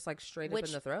oil. Just like straight up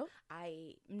in the throat?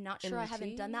 I'm not sure. I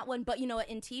haven't done that one. But you know what?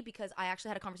 In tea, because I actually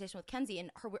had a conversation with Kenzie, and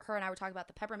her and I were talking about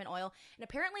the peppermint oil. And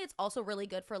apparently it's also really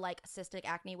good for like cystic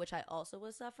acne, which I also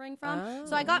was suffering from.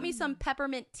 So I got me some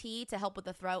peppermint tea to help with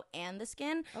the throat and the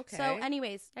skin. Okay. So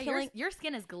anyways, your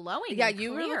skin is glowing. Yeah,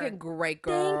 you were looking great,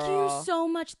 girl. Thank you so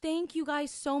much. Thank you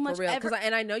guys so much. For real.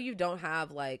 And I know you don't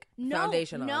have like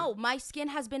foundation on. No, my skin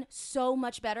has been so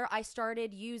much better. I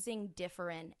started using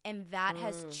Differin, and that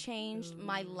has changed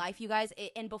my life, you guys.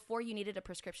 And before you needed a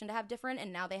prescription to have Differin,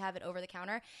 and now they have it over the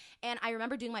counter. And I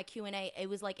remember doing my Q&A. It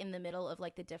was like in the middle of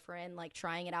like the Differin, like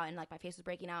trying it out, and like my face was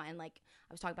breaking out, and like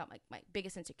I was talking about my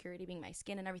biggest insecurity being my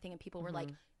skin and everything, and people were like,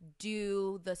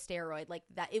 do the steroid, like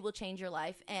that, it will change your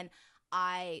life. And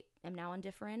I am now on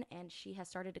Differin, and she has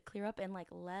started to clear up and like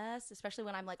less, especially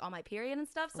when I'm like on my period and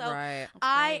stuff. So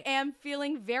I am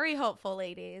feeling very hopeful,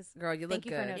 ladies. Girl, you look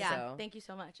good. Yeah, thank you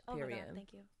so much. Oh period. my God,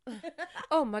 thank you.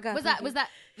 Oh my God. Was that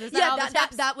all the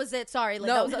tips? that was it. Sorry. Like,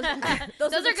 no.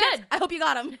 those are good. Tips. I hope you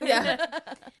got them. Yeah.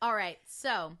 All right.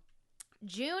 So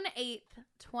June 8th,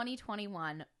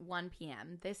 2021, 1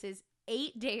 p.m. This is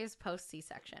 8 days post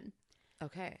C-section.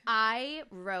 Okay. I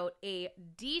wrote a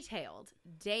detailed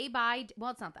well,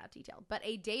 it's not that detailed, but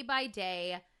a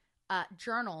day-by-day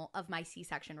journal of my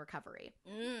C-section recovery.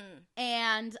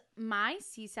 And my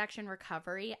C-section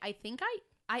recovery, I think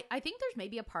there's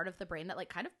maybe a part of the brain that like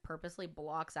kind of purposely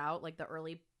blocks out like the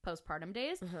early postpartum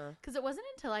days. Because it wasn't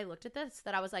until I looked at this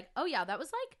that I was like, oh yeah, that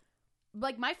was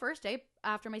like my first day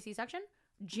after my C-section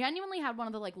genuinely had one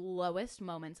of the like lowest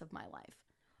moments of my life.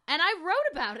 And I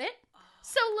wrote about it.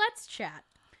 So let's chat.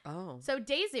 So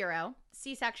day 0,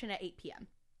 C-section at 8 p.m.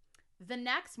 The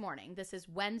next morning, this is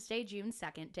Wednesday, June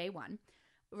 2nd, day 1.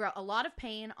 A lot of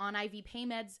pain, on IV pain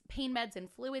meds and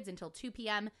fluids until 2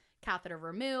 p.m. Catheter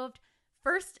removed.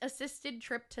 First assisted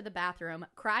trip to the bathroom.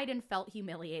 Cried and felt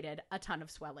humiliated. A ton of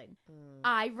swelling.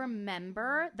 I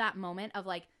remember that moment of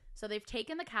like, so they've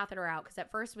taken the catheter out because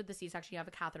at first with the C-section you have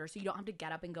a catheter so you don't have to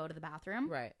get up and go to the bathroom.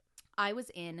 Right. I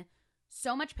was in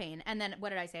so much pain. And then what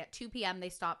did I say? At 2 p.m. they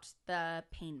stopped the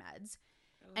pain meds.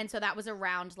 And so that was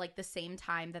around like the same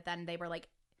time that then they were like,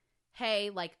 hey,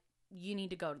 like you need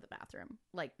to go to the bathroom.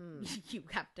 Like you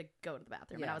have to go to the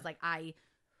bathroom. And I was like, I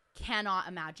cannot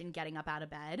imagine getting up out of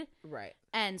bed. Right.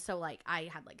 And so like I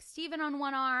had like Steven on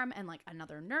one arm and like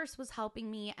another nurse was helping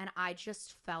me. And I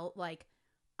just felt like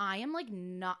I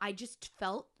just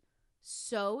felt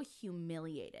so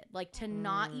humiliated. Like to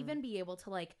not even be able to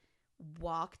like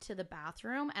walk to the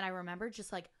bathroom. And I remember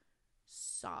just like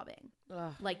sobbing,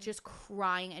 like just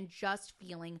crying and just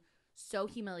feeling so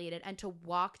humiliated. And to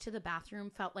walk to the bathroom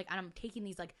felt like, and I'm taking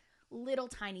these like little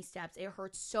tiny steps. It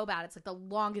hurts so bad. It's like the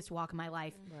longest walk of my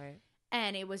life. Right.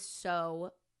 And it was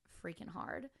so freaking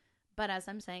hard. But as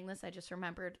I'm saying this, I just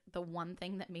remembered the one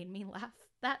thing that made me laugh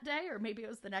that day, or maybe it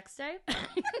was the next day.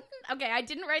 Okay, I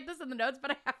didn't write this in the notes,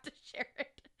 but I have to share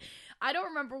it. I don't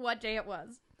remember what day it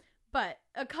was. But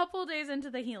a couple days into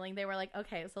the healing, they were like,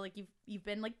 okay, so like you've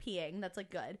been like peeing, that's like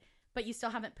good, but you still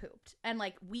haven't pooped. And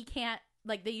like we can't,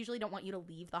 like they usually don't want you to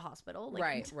leave the hospital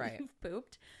like until you've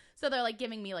pooped. So they're like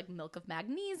giving me like milk of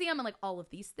magnesium and like all of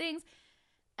these things.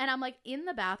 And I'm like in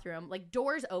the bathroom, like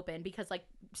doors open because like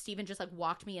Steven just like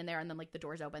walked me in there and then like the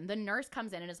doors open. The nurse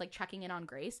comes in and is like checking in on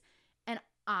Grace. And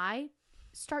I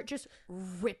start just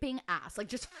ripping ass, like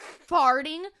just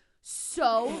farting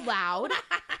so loud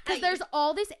because there's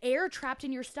all this air trapped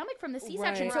in your stomach from the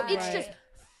C-section. Right, so it's right. just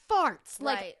farts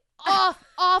like Right.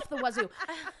 off the wazoo.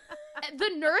 The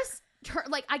nurse,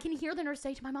 like I can hear the nurse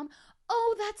say to my mom,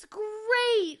 "Oh, that's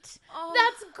great.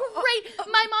 That's great."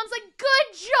 My mom's like,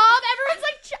 "Good job." Everyone's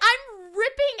like, I'm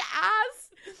ripping ass.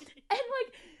 And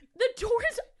like the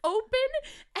doors open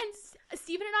and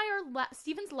Steven and I are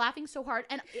Steven's laughing so hard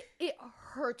and it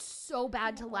hurts so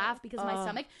bad to laugh because of my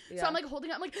stomach. yeah. So I'm like holding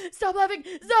it. I'm like, stop laughing,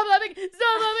 stop laughing,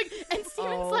 stop laughing. And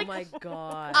Steven's like, oh my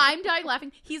God. I'm dying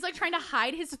laughing. He's like trying to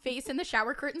hide his face in the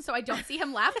shower curtain so I don't see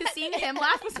him laugh because seeing him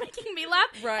laugh was making me laugh.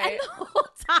 Right. And the whole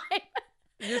time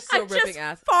You're still I'm ripping just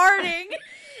ass. Farting.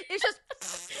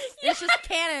 It's just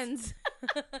cannons.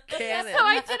 Cannon. So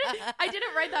I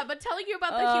didn't write that, but telling you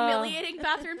about the humiliating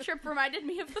bathroom trip reminded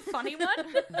me of the funny one.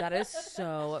 That is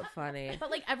so funny. But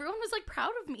like everyone was like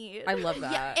proud of me. I love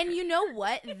that. Yeah, and you know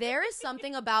what? There is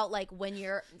something about like when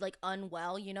you're like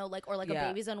unwell, you know, like or like Yeah. a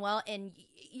baby's unwell, and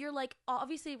you're like,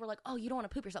 obviously, we're like, oh, you don't want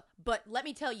to poop yourself. But let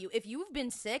me tell you, if you've been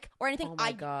sick or anything, oh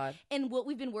my God. and what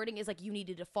we've been wording is like you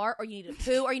needed to fart or you needed to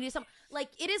poo or you needed something. Like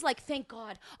it is like, thank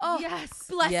God. Oh, Yes.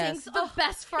 blessings. Yes. The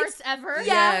best farts ever.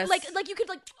 Yeah, Yes. like you could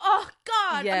like, oh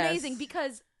God, Yes. amazing,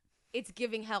 because it's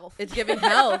giving health. It's giving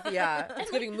health. Yeah.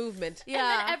 It's giving movement. And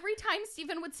then every time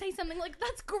Steven would say something like,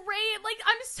 "That's great," like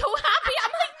I'm so happy.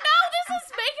 I'm like, no, this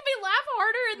is making me laugh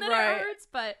harder and then Right. it hurts.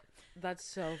 But That's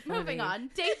so funny. moving on.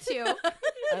 Day 2.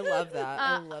 I love that.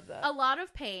 I love that. A lot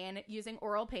of pain, using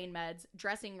oral pain meds,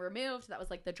 dressing removed. That was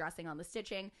like the dressing on the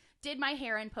stitching. Did my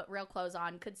hair and put real clothes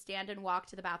on. Could stand and walk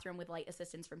to the bathroom with light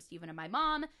assistance from Steven and my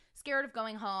mom. Scared of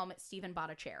going home. Steven bought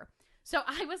a chair. So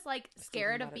I was like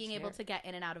scared of bought a being chair. able to get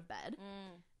in and out of bed.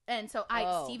 Mm. And so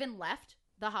Oh. Steven left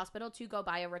the hospital to go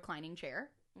buy a reclining chair.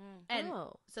 And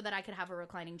Oh. so that I could have a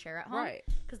reclining chair at home. Right.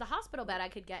 Because the hospital bed I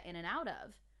could get in and out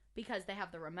of because they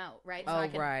have the remote, right? So Oh, I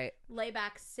could right. lay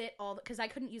back, sit all because I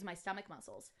couldn't use my stomach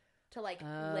muscles to like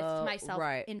Oh, lift myself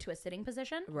right. into a sitting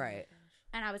position. Right.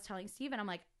 And I was telling Steven, I'm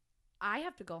like, I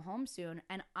have to go home soon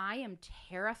and I am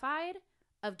terrified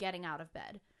of getting out of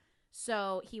bed.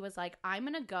 So he was like, I'm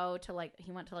going to go to like,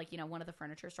 he went to like, you know, one of the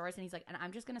furniture stores and he's like, and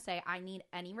I'm just going to say, I need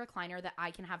any recliner that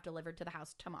I can have delivered to the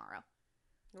house tomorrow.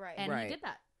 Right. And Right. he did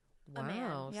that. Wow.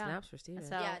 man. Yeah. Snaps for Steven.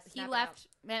 So Yeah, he snap it left,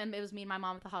 and it was me and my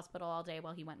mom at the hospital all day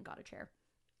while he went and got a chair.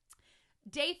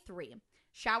 Day 3,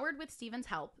 showered with Steven's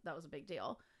help. That was a big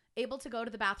deal. Able to go to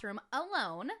the bathroom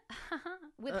alone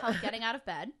with help getting out of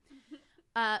bed.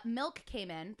 Milk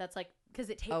came in. That's like, because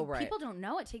it takes, Oh, right. people don't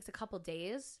know it takes a couple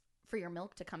days for your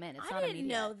milk to come in. It's I not didn't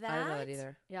immediate. know that. I didn't know that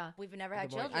either. Yeah. We've never had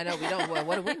Good morning. children. I know we don't.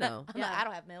 What do we know? Yeah. I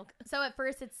don't have milk. So at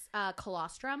first it's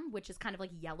colostrum, which is kind of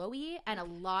like yellowy and a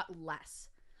lot less.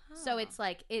 So it's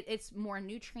like it's more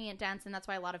nutrient dense, and that's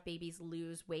why a lot of babies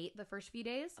lose weight the first few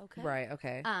days. Okay. Right.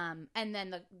 Okay. And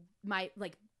then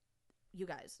you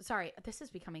guys, sorry, this is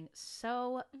becoming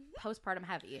so postpartum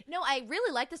heavy. No, I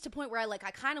really like this to the point where I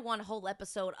kind of want a whole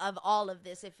episode of all of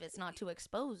this if it's not too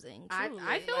exposing. Truly.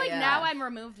 I feel like Yeah. now I'm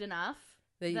removed enough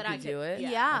that you that can I could do it.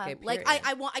 Yeah, Okay, like period.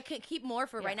 I could keep more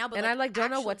for Yeah. right now, but and I don't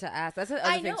know actually- what to ask. That's the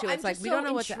I other know, thing too. I'm It's like just we so don't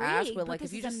know what to ask, intrigued, but but like this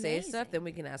if you is just say stuff, amazing. then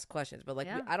we can ask questions. But like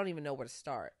Yeah. I don't even know where to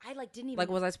start. I didn't even Like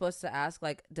was I supposed to ask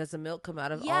like does the milk come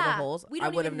out of all the Yeah, holes? we I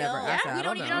don't would have even never know. asked Yeah, that. we I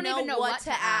don't don't even know. know what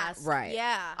to ask. Right.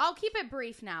 Yeah. I'll keep it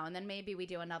brief now, and then maybe we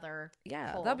do another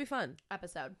Yeah, whole that'd be fun.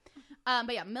 episode.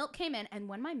 But yeah, milk came in, and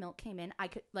when my milk came in, I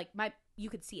could you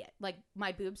could see it. Like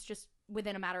my boobs just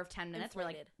within a matter of 10 minutes were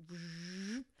like.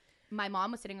 My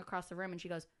mom was sitting across the room, and she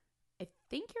goes, "I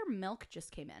think your milk just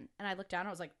came in." And I looked down, and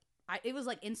I was like, it was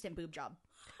like instant boob job.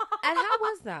 And how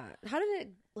was that? How did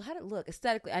it look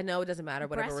aesthetically? I know it doesn't matter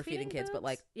whatever we're feeding Breastfeeding kids, but boobs?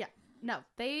 like yeah, no,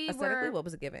 they aesthetically, were what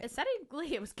was it giving?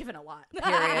 aesthetically, it was given a lot.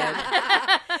 Period.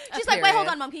 She's like, wait, hold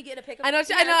Period. on, mom, can you get a pic of I know.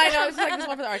 I know. It's like this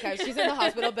one for the archives. She's in the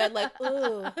hospital bed, like,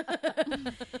 ooh.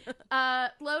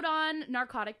 Load on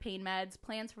narcotic pain meds,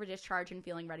 plans for discharge, and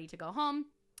feeling ready to go home.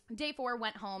 Day 4,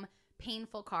 went home.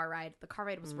 Painful car ride. The car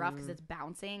ride was rough because it's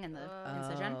bouncing and the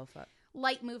incision. Oh, fuck.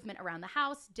 Light movement around the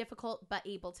house, difficult but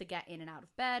able to get in and out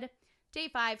of bed. Day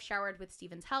 5, showered with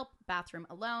Steven's help, bathroom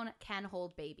alone, can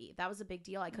hold baby. That was a big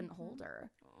deal. I couldn't hold her.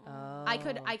 Oh. I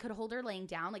could hold her laying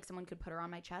down, like someone could put her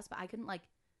on my chest, but I couldn't like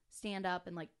stand up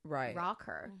and like Right. rock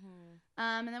her.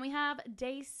 And then we have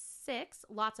day 6,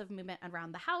 lots of movement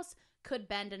around the house, could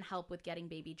bend and help with getting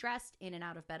baby dressed, in and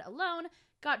out of bed alone,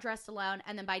 got dressed alone,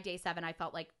 and then by day 7 I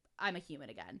felt like I'm a human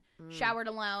again. Showered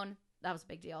alone, that was a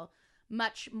big deal.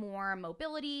 Much more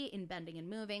mobility in bending and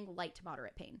moving, light to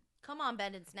moderate pain. Come on,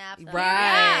 bend and snap. Right.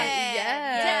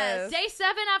 Yeah. Yes. Day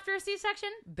 7 after a C-section,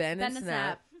 Bend and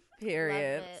snap.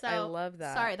 Period. it. So, I love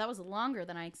that. Sorry, that was longer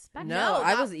than I expected. No,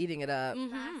 I that- was eating it up.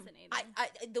 Fascinating.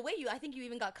 The way I think you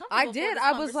even got comfortable. I for did. this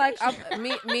I was like,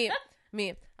 conversation.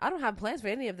 me. I don't have plans for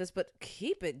any of this, but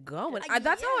keep it going. Yeah.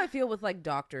 That's how I feel with like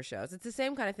doctor shows. It's the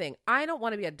same kind of thing. I don't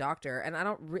want to be a doctor, and I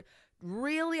don't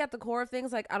really at the core of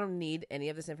things. Like, I don't need any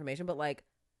of this information, but like,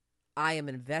 I am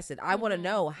invested. I want to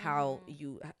know how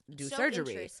you do So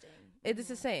surgery. interesting. It's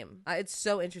the same. It's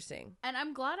so interesting. And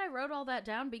I'm glad I wrote all that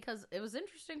down because it was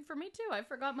interesting for me too. I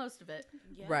forgot most of it.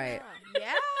 Yeah. Right.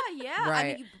 Yeah. I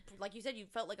Right. mean, like you said, you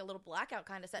felt like a little blackout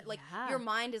kind of set. Like Yeah. your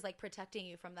mind is like protecting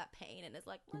you from that pain, and it's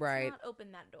like, let's Right. not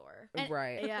open that door. And-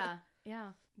 Right.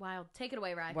 Yeah. Wild. Take it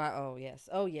away, Rye. Wow. Oh yes.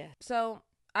 Oh yeah. So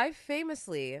I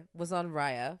famously was on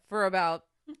Raya for about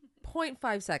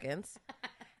 0.5 seconds.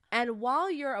 And while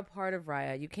you're a part of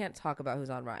Raya, you can't talk about who's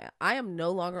on Raya. I am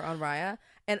no longer on Raya,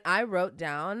 and I wrote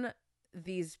down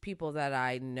these people that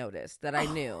I noticed, that I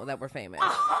knew that were famous.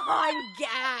 Oh, I'm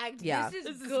gagged. Yeah. This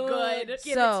is This is good. good.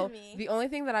 Give So it to me. the only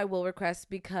thing that I will request,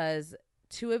 because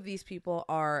 2 of these people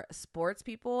are sports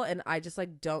people, and I just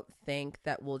like don't think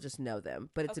that we'll just know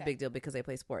them, but it's a Okay. big deal because they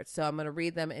play sports. So I'm gonna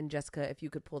read them, and Jessica, if you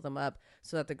could pull them up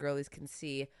so that the girlies can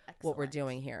see what we're Excellent.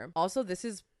 doing here. Also, this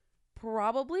is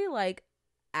probably like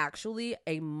actually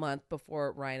a month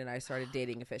before Ryan and I started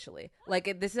dating officially.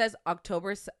 Like this says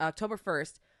October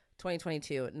 1st,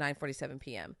 2022, 9:47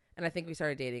 p.m. And I think we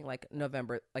started dating like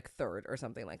November like 3rd or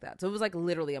something like that. So it was like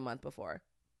literally a month before.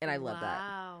 And I love that.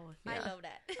 Wow. I Yeah. love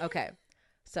that. Okay.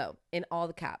 So in all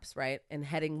the caps, right? In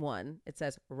heading 1, it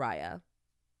says Raya.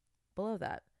 Below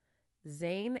that,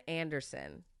 Zane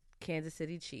Anderson, Kansas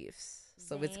City Chiefs.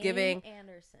 So it's Zane giving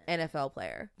Anderson. NFL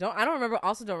player. I don't remember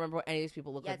what any of these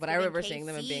people look Yeah, like, it's but I giving remember seeing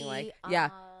them and being like,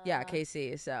 KC, yeah,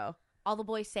 KC. So all the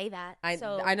boys say that. I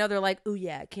so, I know they're like, oh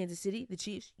yeah, Kansas City, the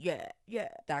Chiefs, yeah.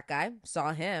 That guy,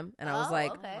 saw him, and I was Oh,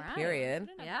 like, okay. Right. period.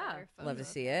 Yeah. Love to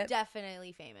see it.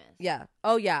 definitely famous. Yeah.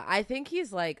 Oh yeah, I think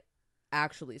he's like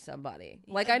actually somebody.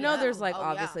 Like I know Yeah. there's like Oh, yeah.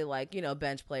 obviously like, you know,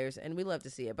 bench players, and we love to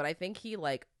see it, but I think he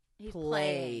like He's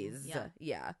plays. playing,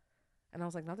 Yeah. And I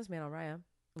was like, not this man on Raya.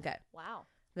 Okay. Wow.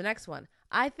 The next one.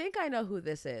 I think I know who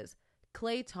this is.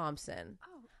 Clay Thompson.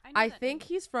 Oh, I think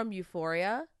he's from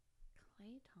Euphoria.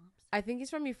 Clay Thompson. I think he's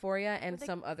from Euphoria and Well, they-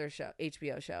 some other show,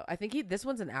 HBO show. I think this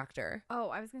one's an actor. Oh,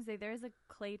 I was gonna say there is a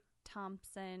Clay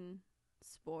Thompson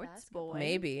sports Basketball. boy.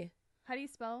 Maybe. How do you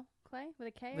spell Clay? With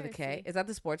a K With or a K. C? Is that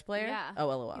the sports player? Yeah. Oh,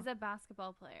 LOL. He's a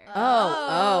basketball player.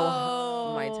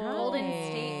 Oh, my time. Golden Oh.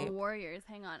 State Warriors.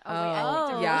 Hang on. Oh, Oh, wait.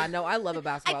 I think yeah. No, I love a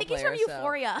basketball I think he's from player, so-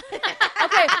 Euphoria.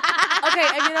 Okay,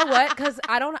 and you know what? Because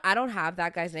I don't have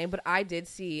that guy's name, but I did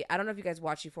see. I don't know if you guys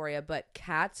watch Euphoria, but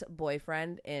Kat's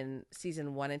boyfriend in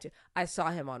season 1 and 2. I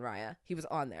saw him on Raya. He was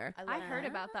on there. I heard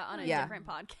about that on a Yeah. different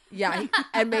podcast. Yeah,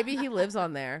 and maybe he lives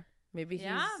on there. Maybe he's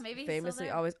Yeah, maybe he's still famously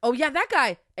there. always. Oh yeah, that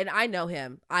guy. And I know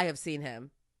him. I have seen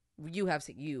him. You have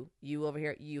seen you over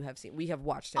here. You have seen. We have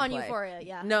watched him On play. Euphoria,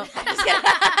 yeah. No. I'm just kidding.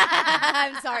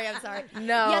 I'm sorry.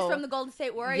 No. Yes, from the Golden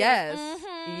State Warriors. Yes,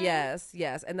 Mhm.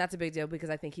 yes, and that's a big deal because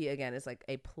I think he again is like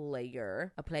a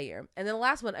player. And then the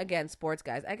last one again, sports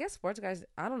guys. I guess sports guys.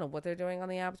 I don't know what they're doing on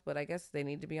the apps, but I guess they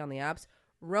need to be on the apps.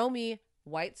 Romy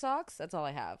White Sox. That's all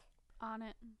I have. On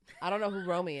it. I don't know who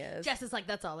Romy is. Jess is like,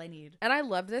 that's all I need. And I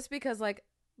love this because like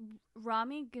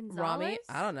Rami Gonzalez. Romy.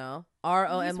 I don't know. He's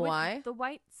ROMY. with the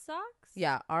White Sox.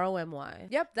 Yeah, ROMY.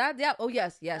 Yep, that. Yeah. Oh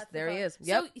yes, That's the there he phone. is.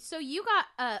 Yep, So you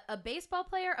got a baseball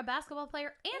player, a basketball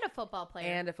player, and a football player.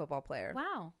 and a football player.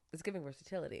 Wow. It's giving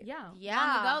versatility. Yeah. Yeah.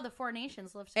 Long ago, the 4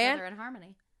 nations lived together in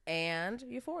harmony. And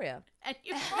Euphoria. And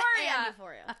And Euphoria.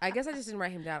 Euphoria. I guess I just didn't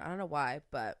write him down. I don't know why,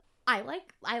 but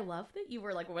I love that you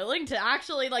were like willing to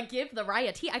actually like give the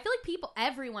Raya tea. I feel like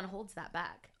everyone holds that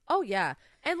back. oh yeah.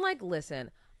 And like, listen,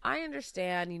 I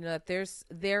understand, you know, that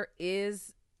there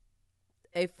is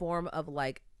a form of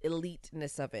like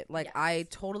eliteness of it. Like, Yes. I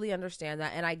totally understand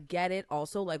that, and I get it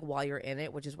also, like, while you're in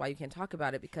it, which is why you can't talk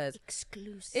about it, because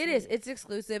Exclusive. it's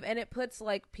exclusive, and it puts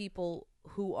like people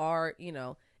who are, you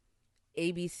know,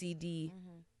 ABCD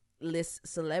list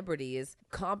celebrities,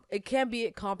 it can be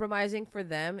compromising for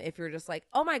them if you're just like,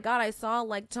 oh my god, I saw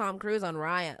like Tom Cruise on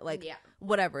Raya, like, Yeah.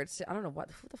 whatever. It's, I don't know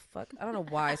who the fuck, I don't know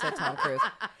why I said Tom Cruise,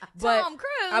 but Tom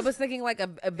Cruise. I was thinking like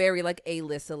a very like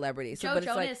A-list celebrity. So, Joe but it's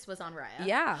Jonas like, was on Raya.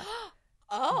 yeah,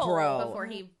 Oh, bro. Before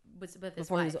he was with his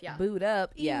before wife. he was Yeah. booed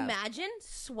up, yeah. Imagine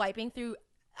swiping through.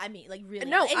 I mean, like really.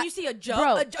 No, and I- you see a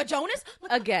bro. a Jonas.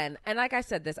 Again, and like I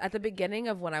said this at the beginning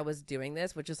of when I was doing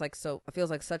this, which is like, so it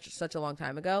feels like such a long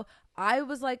time ago, I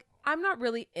was like, I'm not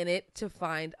really in it to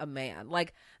find a man.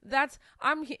 Like,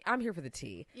 I'm here for the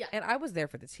tea. Yeah. And I was there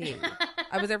for the tea.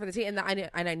 I was there for the tea, and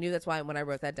I knew that's why when I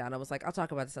wrote that down, I was like, I'll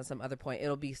talk about this at some other point.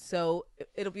 It'll be so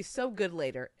good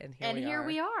later. And here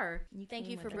we are. Thank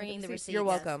you for bringing the receipts. You're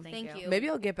welcome. Thank you. Maybe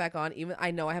I'll get back on. Even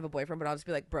I know I have a boyfriend, but I'll just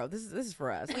be like, bro, this is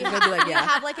for us. We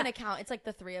have like an account. It's like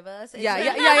the three of us. It's Yeah.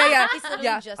 It's literally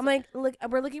Yeah. just I'm like, look,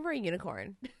 we're looking for a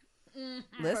unicorn.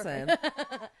 Listen.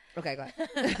 Okay, go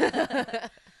ahead.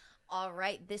 All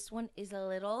right, this one is a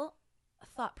little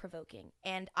thought-provoking,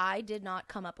 and I did not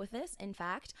come up with this. In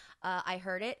fact, I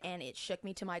heard it, and it shook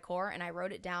me to my core, and I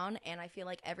wrote it down, and I feel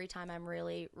like every time I'm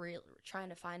really trying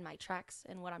to find my tracks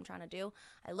and what I'm trying to do,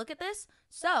 I look at this.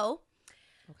 So,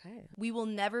 Okay. we will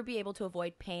never be able to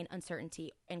avoid pain,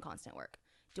 uncertainty, and constant work.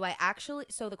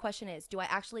 So the question is, do I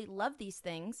actually love these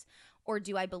things, or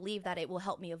do I believe that it will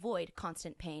help me avoid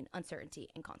constant pain, uncertainty,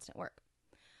 and constant work?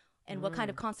 And what kind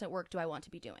of constant work do I want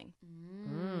to be doing?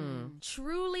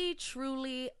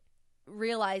 Truly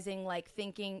realizing, like,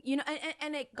 thinking, you know,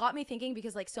 and it got me thinking,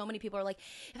 because like so many people are like,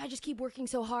 if I just keep working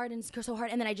so hard, and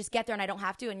then I just get there and I don't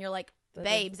have to, and you're like,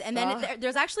 babes, and then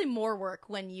there's actually more work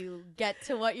when you get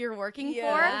to what you're working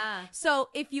for. So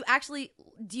if you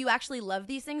do you actually love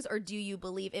these things, or do you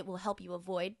believe it will help you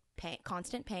avoid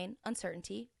constant pain,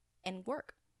 uncertainty, and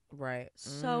work? Right.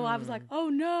 So I was like, oh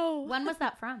no. When was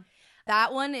that from?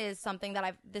 That one is something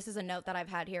that this is a note that I've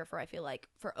had here for, I feel like,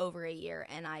 for over a year.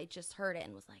 And I just heard it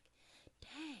and was like,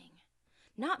 dang,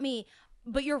 not me.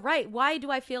 But you're right. Why do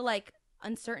I feel like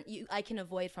I can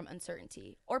avoid from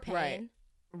uncertainty or pain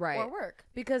right. or work?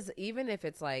 Because even if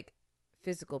it's like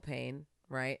physical pain,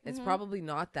 right? It's probably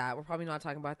not that. We're probably not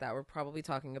talking about that. We're probably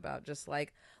talking about just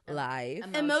like life.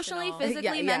 Emotionally,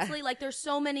 physically, mentally. Like, there's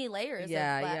so many layers.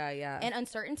 Yeah. And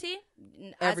uncertainty.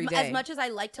 Every day. As much as I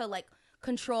like to, like,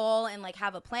 control and like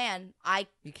have a plan,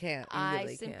 you can't.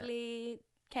 I simply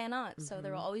cannot. So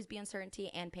there will always be uncertainty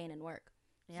and pain and work.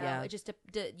 Yeah. It just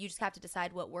you just have to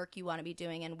decide what work you want to be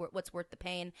doing, and what's worth the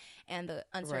pain and the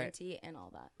uncertainty and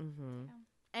all that.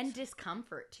 And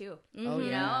discomfort too. Oh, you know,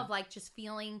 yeah. of like just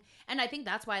feeling, and I think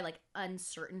that's why like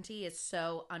uncertainty is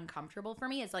so uncomfortable for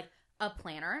me. It's like a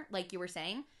planner, like you were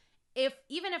saying.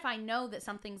 Even if I know that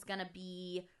something's gonna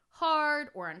be hard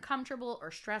or uncomfortable or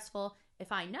stressful,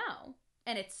 if I know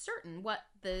and it's certain what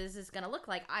this is going to look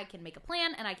like, I can make a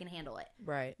plan and I can handle it.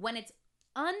 Right. When it's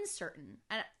uncertain,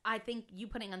 and I think you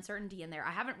putting uncertainty in there, I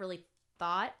haven't really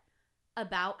thought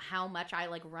about how much I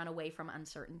like run away from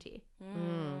uncertainty.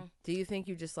 Do you think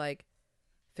you just like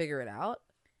figure it out,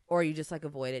 or you just like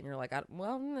avoid it and you're like,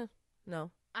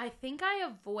 no? I think I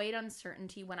avoid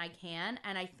uncertainty when I can,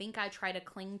 and I think I try to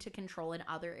cling to control in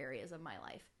other areas of my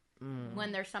life.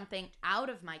 When there's something out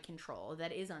of my control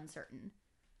that is uncertain,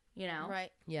 you know? Right.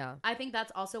 Yeah. I think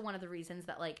that's also one of the reasons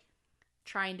that like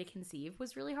trying to conceive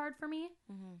was really hard for me,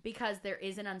 because there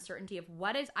is an uncertainty of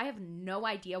I have no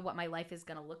idea what my life is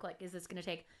going to look like. Is this going to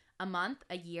take a month,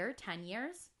 a year, 10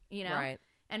 years, you know? Right.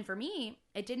 And for me,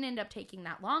 it didn't end up taking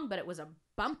that long, but it was a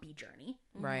bumpy journey.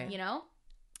 Right. You know?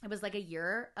 It was like a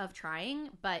year of trying,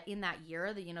 but in that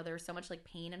year, there was so much like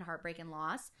pain and heartbreak and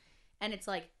loss. And it's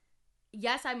like,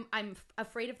 yes, I'm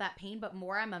afraid of that pain, but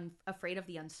more I'm afraid of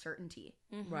the uncertainty.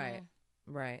 Right.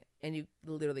 And you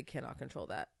literally cannot control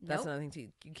that. That's Nope. another thing too.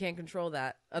 You can't control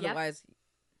that. Otherwise,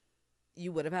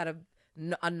 you would have had a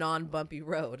non-bumpy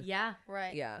road. Yeah.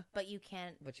 Right. Yeah. But you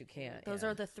can't. Those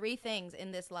are the three things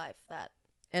in this life that.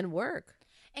 And work.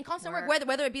 And constant work,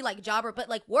 whether it be like job or, but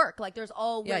like work, like there's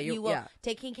all you will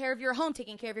taking care of your home,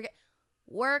 taking care of your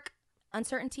work,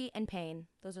 uncertainty, and pain.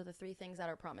 Those are the three things that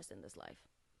are promised in this life.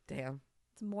 Damn.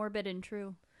 It's morbid and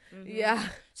true. Yeah.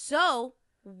 So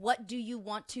what work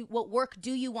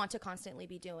do you want to constantly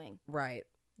be doing? Right.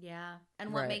 Yeah.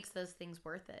 And what makes those things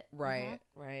worth it? Right.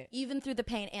 Right. Even through the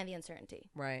pain and the uncertainty.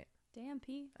 Right. Damn,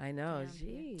 P. I know. Damn,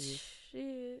 Jeez.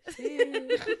 Shit.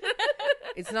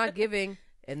 It's not giving.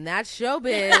 And that's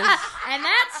showbiz. And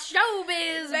that's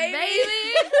showbiz,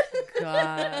 baby.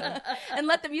 God. And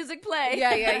let the music play.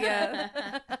 Yeah.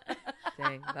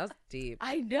 Dang, that was deep.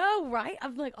 I know, right?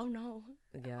 I'm like, oh no.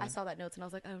 Yeah. I saw that notes and I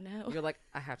was like, oh no. You're like,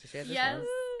 I have to share this Yes.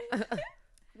 one.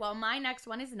 Well, my next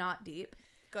one is not deep.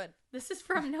 Good. This is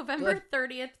from November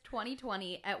 30th,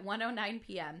 2020 at 1:09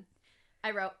 p.m. I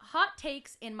wrote, hot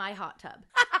takes in my hot tub.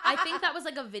 I think that was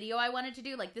like a video I wanted to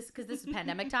do, like this, because this is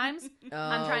pandemic times.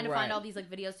 I'm trying to find all these like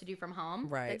videos to do from home.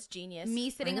 Right. That's genius.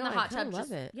 Me sitting in the hot tub.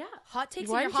 Love it. Yeah. Hot takes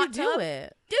Why in your did hot you tub? do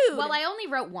it? Dude. Well, I only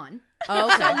wrote one. Oh,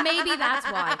 So okay. maybe that's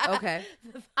why. Okay.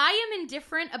 I am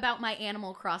indifferent about my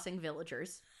Animal Crossing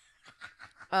villagers.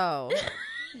 Oh.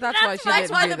 That's why she didn't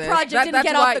That's why do the this. project didn't That's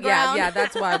get why, off the ground. Yeah,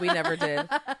 that's why we never did.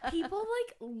 People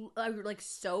are like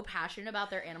so passionate about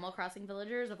their Animal Crossing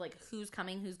villagers, of like who's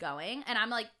coming, who's going. And I'm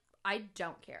like, I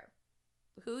don't care.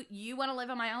 who you want to live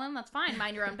on my island? That's fine.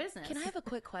 Mind your own business. Can I have a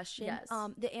quick question? Yes.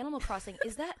 The Animal Crossing,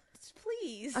 is that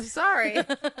please? I'm sorry.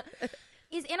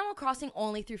 Is Animal Crossing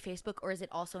only through Facebook, or is it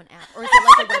also an app, or is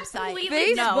it like a website?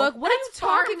 Completely Facebook. What are you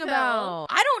talking Farmville. about?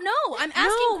 I don't know. I'm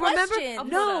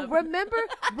asking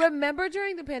questions. Remember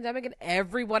during the pandemic and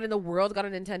everyone in the world got a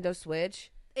Nintendo Switch?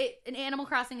 An Animal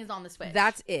Crossing is on the Switch.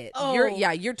 That's it. Oh.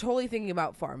 You're totally thinking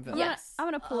about Farmville. Yes. I'm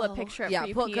gonna pull a picture up for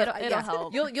you, Pete. yes. It'll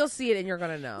help. You'll see it and you're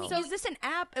gonna know. So is this an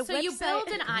app? A So website? you build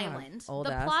an island. old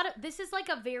The ass. plot. This is like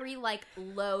a very like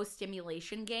low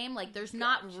stimulation game. Like there's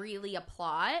not really a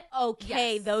plot.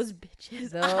 Okay, Yes. those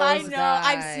bitches. Those I know.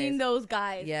 I've guys. seen those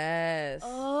guys. Yes.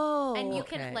 Oh. And you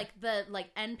okay. can like the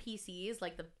NPCs,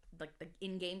 like the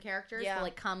in-game characters, Yeah. will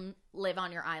like come live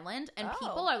on your island, and Oh.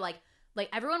 people are like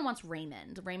everyone wants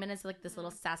Raymond. Raymond is like this little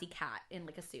sassy cat in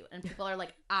like a suit, and people are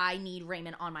like, I need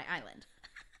Raymond on my island.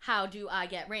 How do I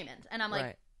get Raymond? And I'm like,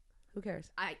 Right. Who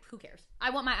cares? who cares? I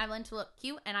want my island to look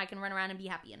cute, and I can run around and be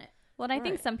happy in it. Well, and I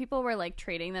think Right. some people were like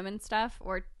trading them and stuff,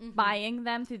 or buying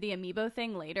them through the amiibo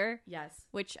thing later, Yes.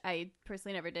 which I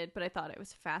personally never did, but I thought it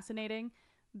was fascinating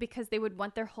because they would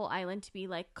want their whole island to be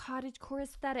like cottagecore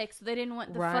aesthetic, so they didn't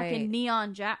want the Right. fucking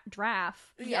neon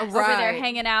giraffe Yeah, over there right.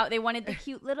 hanging out. They wanted the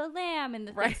cute little lamb and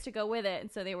the Right. things to go with it, and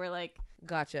so they were like,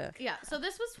 Gotcha. Yeah. So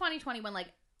this was 2020 when like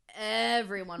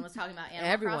everyone was talking about Animal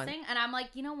Everyone. Crossing, and I'm like,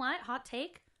 you know what? Hot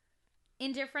take.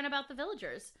 Indifferent about the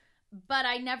villagers. But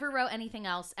I never wrote anything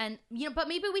else. And, but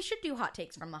maybe we should do hot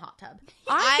takes from the hot tub.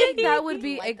 I think that would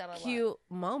be like a that a lot. cute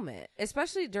moment,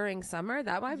 especially during summer.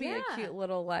 That might be Yeah. a cute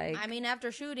little like. I mean,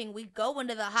 after shooting, we go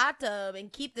into the hot tub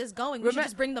and keep this going. We Remem- should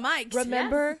just bring the mics.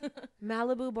 remember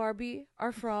Malibu Barbie,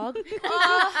 our frog.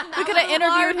 we could have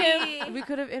interviewed him. We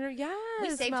could have Yes, We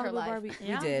saved her Malibu life. Barbie.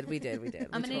 Yeah. We did. I'm We going to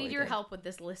totally need your did. help with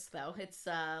this list, though. It's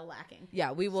lacking.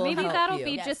 Yeah, we will. Maybe help that'll you.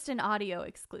 be Yes. just an audio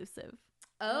exclusive.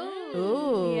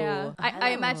 Oh. Ooh. Yeah,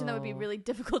 I imagine that would be Oh. really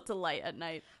difficult to light at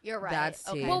night. You're right. That's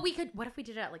tea. Well, what if we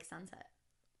did it at like sunset?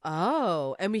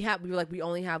 Oh, and we were like, we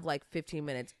only have like 15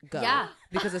 minutes. Go. Yeah.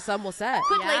 Because the sun will set.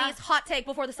 Quick, Yeah. ladies, hot take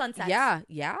before the sun sets. Yeah.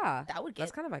 That would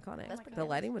That's get. kind of iconic. That's pretty The good.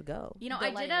 lighting would go. You know, The I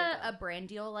did lighting would a brand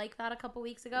deal like that a couple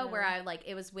weeks ago where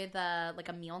it was with like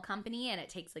a meal company, and it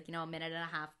takes like, a minute and a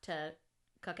half to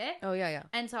cook it. Oh yeah.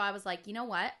 And so I was like, you know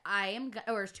what?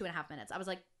 Or it's 2.5 minutes. I was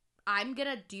like, I'm going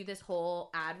to do this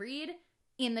whole ad read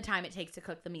in the time it takes to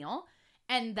cook the meal.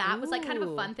 And that was like kind of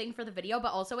a Ooh. fun thing for the video,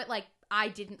 but also I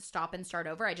didn't stop and start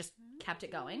over. I just kept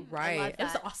it going. Right. love It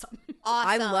was that. awesome. Awesome.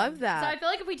 I love So that. I feel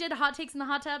like if we did hot takes in the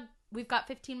hot tub, we've got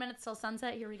 15 minutes till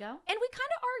sunset. Here we go. And we kind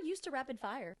of are used to rapid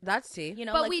fire. That's tea. You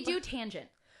know, But like, we do tangent.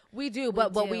 We do,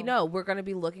 but what we do. know, we're going to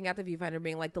be looking at the viewfinder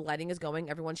being like, the lighting is going.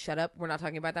 Everyone shut up. We're not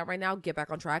talking about that right now. Get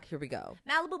back on track. Here we go.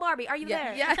 Malibu Barbie, are you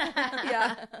there?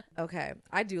 Yeah. Okay.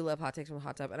 I do love hot takes from the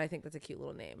hot tub, and I think that's a cute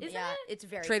little name. Isn't Yeah, it? it's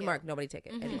very Trademark. Nobody take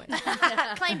it. Anyway. cute.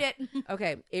 Claimed it.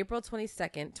 Okay. April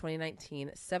 22nd,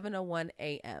 2019, 7:01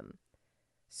 a.m.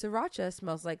 Sriracha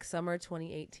smells like summer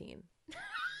 2018.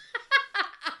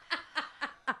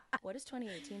 What does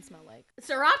 2018 smell like?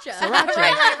 Sriracha. Sriracha.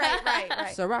 Right.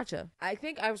 Sriracha. I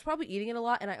think I was probably eating it a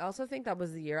lot, and I also think that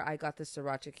was the year I got the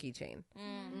sriracha keychain.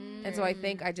 And so I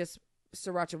think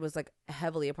sriracha was like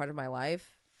heavily a part of my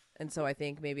life. And so I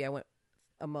think maybe I went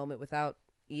a moment without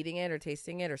eating it or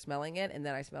tasting it or smelling it. And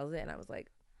then I smelled it and I was like,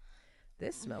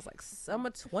 this smells like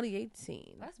summer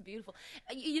 2018. That's beautiful.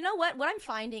 You know what? What I'm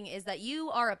finding is that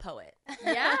you are a poet.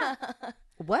 Yeah.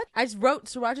 What? I just wrote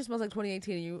sriracha smells like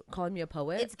 2018 and you calling me a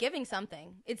poet? It's giving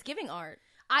something. It's giving art.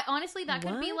 I honestly, that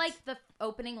could be What? like the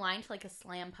opening line to like a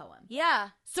slam poem. Yeah.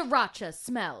 Sriracha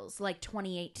smells like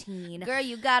 2018. Girl,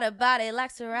 you got a body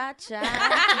like sriracha.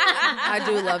 I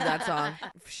do love that song.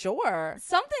 Sure.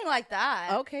 Something like that.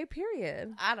 Okay,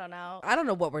 period. I don't know. I don't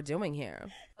know what we're doing here.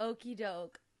 Okie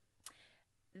doke.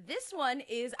 This one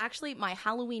is actually my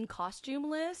Halloween costume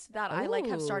list that I have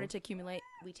Ooh. started to accumulate.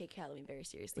 We take Halloween very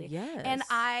seriously. Yes. And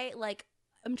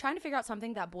I'm trying to figure out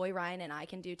something that boy Ryan and I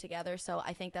can do together. So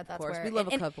I think that's course. where We love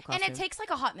a couple And it costumes. takes like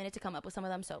a hot minute to come up with some of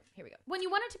them. So here we go. When you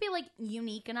want it to be like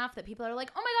unique enough that people are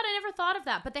like, oh my god, I never thought of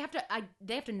that, but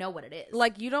they have to know what it is.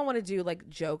 Like, you don't want to do like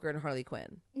Joker and Harley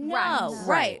Quinn. No,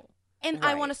 right. And I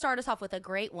Right. want to start us off with a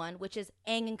great one, which is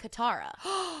Aang and Katara.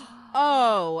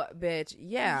 Oh, bitch.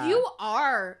 Yeah. you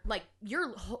are like you're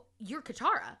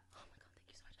Katara.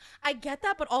 I get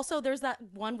that, but also there's that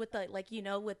one with the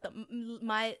with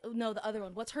the other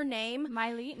one. What's her name?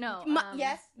 Miley? No.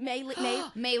 Yes, May.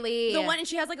 Melee. The one, and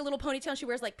she has like a little ponytail and she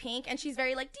wears like pink and she's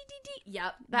very like dee dee dee.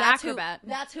 Yep. The That's acrobat.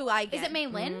 That's who I get. Is it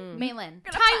Maylin? Maylin.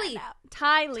 Gonna find Tylee. out.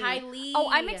 Tylee. Tylee. Oh,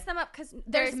 I mixed them up because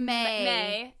There's there's May.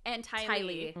 May and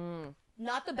Tylee. Tylee.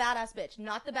 Not the badass bitch.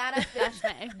 Not the badass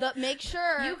bitch. Make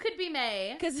sure You could be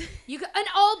May. because You could, and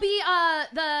I'll be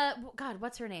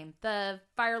what's her name? The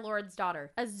Fire Lord's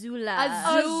daughter. Azula.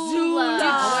 Azula.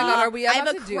 Oh my god, are we I about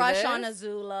have a to do crush this? on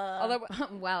Azula.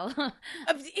 Well,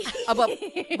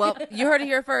 Well, you heard it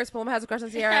here first. Paloma has a crush on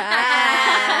Sierra.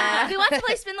 Who wants to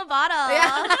play spin the bottle?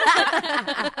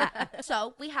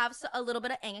 So we have a little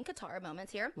bit of Aang and Katara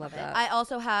moments here. Love that. I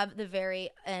also have the very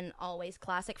and always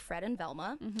classic Fred and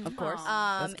Velma. Of course.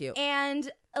 That's cute.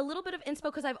 And a little bit of inspo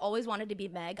because I've always wanted to be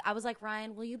Meg. I was like,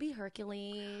 Ryan, will you be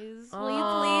Hercules? Will you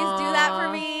please do that for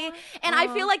me? And I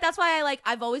feel like that's why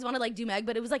I've always wanted to do Meg,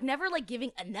 but it was never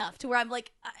giving enough to where I'm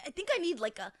like, I think I need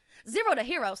a 0 to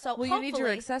hero. So Well, you need your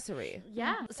accessory.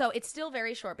 yeah. So it's still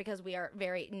very short because we are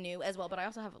very new as well. But I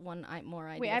also have one more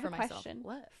idea Wait, I have for a myself. question.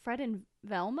 What? Fred and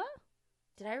Velma?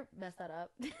 Did I mess that up?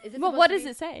 Is it Well, supposed what to does be-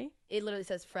 it say? It literally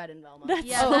says Fred and Velma. That's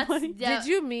Yeah, so that's funny. Did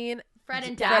you mean Fred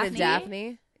and Fred and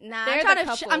Daphne? Nah, They're I'm the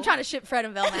trying couple. to ship Fred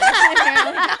and Velma.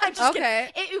 I'm just Okay.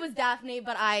 kidding. It was Daphne,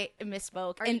 but I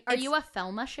misspoke. Are you a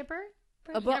Thelma shipper?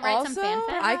 You But gonna write some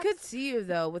also, fanfic? I could see you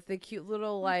though with the cute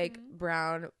little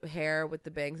brown hair with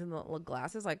the bangs and the little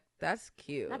glasses. That's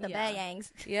cute. Not the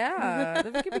bayangs. Yeah,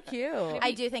 that could be cute.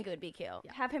 I do think it would be cute.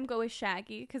 Have him go with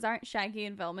Shaggy, because aren't Shaggy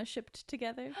and Velma shipped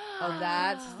together? Oh,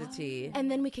 that's the tea.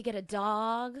 And then we could get a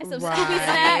dog. So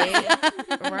Right.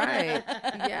 Right.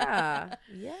 Yeah.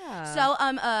 Yeah. So,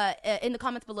 in the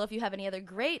comments below, if you have any other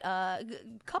great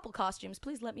couple costumes,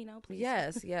 please let me know. Please.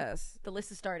 Yes. Yes. The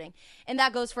list is starting, and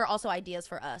that goes for also ideas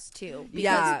for us too. Because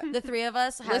Yeah. the three of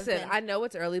us have Listen, been- I know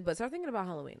it's early, but start thinking about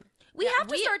Halloween. we have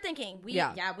to start thinking.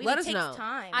 Yeah. we Let us It takes know.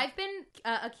 time. I've been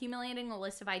accumulating a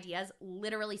list of ideas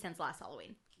literally since last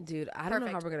Halloween. Dude, I don't know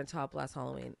how Perfect. we're gonna top last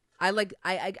Halloween.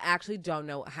 I actually don't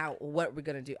know what we're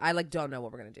gonna do. I don't know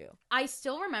what we're gonna do. I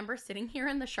still remember sitting here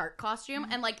in the shark costume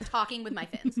and talking with my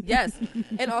fins. Yes,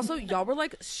 and also y'all were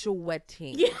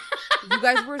sweating. Yeah. You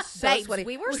guys were so Babes, sweaty.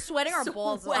 we were sweating our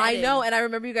balls off. I know, and I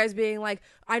remember you guys being like,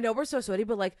 "I know we're so sweaty,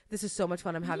 but this is so much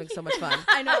fun. I'm having so much fun."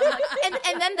 I know.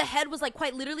 And then the head was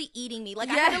quite literally eating me. I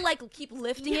had to keep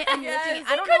lifting it and lifting it.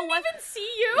 I don't know what. see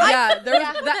you. Yeah, there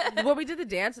was that when we did the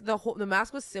dance. The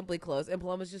mask was simply closed, and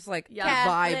Paloma was just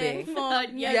vibing.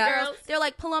 Yeah, girls. They're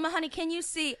like, Paloma, honey, can you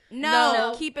see?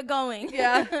 No. Keep it going.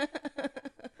 Yeah.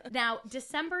 Now,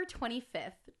 December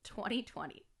 25th,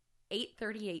 2020,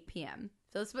 8:38 p.m.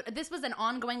 So this was an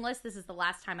ongoing list. This is the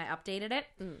last time I updated it.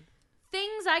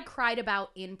 Things I cried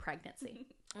about in pregnancy.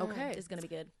 Okay. It's gonna be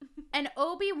good. An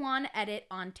Obi-Wan edit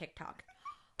on TikTok.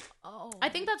 Oh, I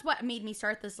think that's what made me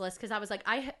start this list because I was like,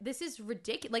 this is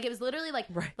ridiculous. It was literally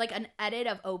like an edit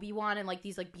of Obi-Wan and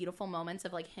these beautiful moments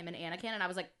of him and Anakin, and I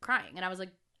was crying, and I was like,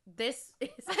 this is.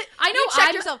 I know. You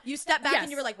checked yourself. You stepped back Yes.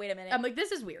 and you were like, wait a minute. I'm like,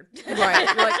 this is weird. Right.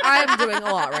 You're I'm doing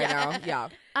a lot right now.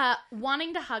 Yeah.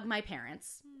 Wanting to hug my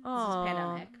parents. This is Aw.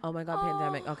 pandemic. Oh my god,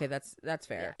 pandemic. Okay, that's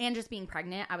fair. And just being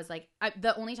pregnant, I was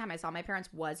the only time I saw my parents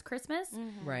was Christmas.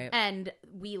 Right. And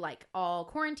we all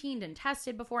quarantined and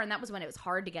tested before, and that was when it was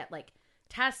hard to get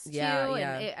tests Yeah, too.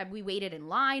 yeah. And we waited in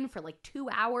line for 2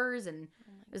 hours, and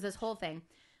it was this whole thing.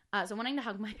 So wanting to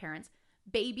hug my parents,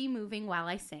 baby moving while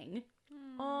I sing.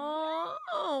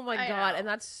 Oh my I god, know. and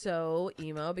that's so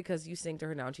emo because you sing to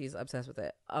her now and she's obsessed with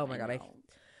it. Oh my god, know.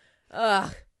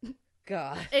 ugh,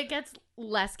 god. It gets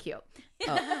less cute.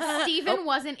 Oh. Steven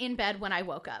wasn't in bed when I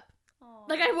woke up.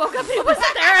 I woke up and he wasn't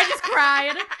there. I just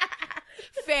cried.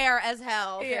 Fair as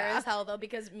hell. Fair Yeah. as hell, though,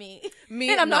 because me.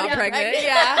 Me, And I'm not not pregnant. pregnant.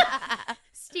 Yeah,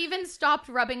 Steven stopped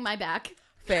rubbing my back.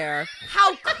 fair.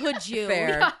 How could you?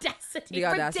 Fair. The audacity. The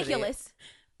audacity. Ridiculous.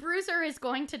 Bruiser is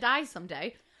going to die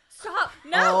someday. Stop.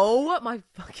 Oh my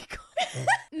fucking god.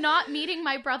 Not meeting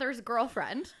my brother's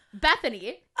girlfriend,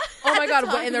 Bethany. Oh my god,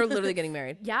 and they're literally getting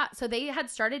married. Yeah, so they had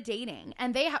started dating,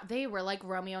 and they were like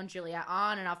Romeo and Juliet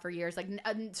on and off for years,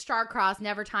 star-crossed,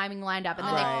 never timing lined up, and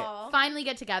then Right. they finally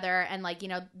get together, and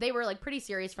they were pretty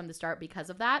serious from the start because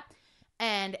of that.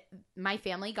 And my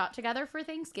family got together for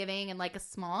Thanksgiving and a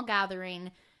small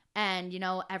gathering, and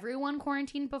everyone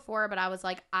quarantined before, but I was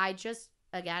like, I just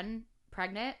again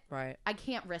pregnant, Right. I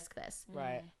can't risk this.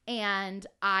 Right. And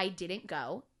I didn't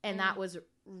go, and that was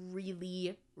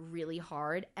really, really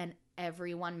hard. And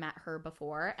everyone met her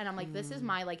before, and I'm like, this is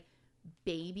my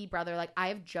baby brother. I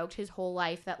have joked his whole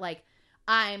life that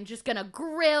I'm just gonna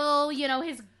grill,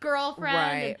 his girlfriend.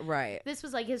 Right. And Right. this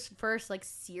was his first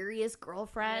serious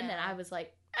girlfriend, Yeah. and I was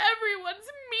like, everyone's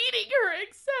meeting her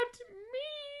except me.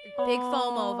 Big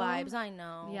FOMO vibes. I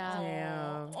know. Yeah.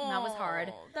 Damn. That was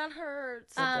hard. That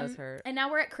hurts. That does hurt. And now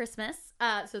we're at Christmas.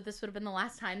 So this would have been the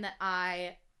last time that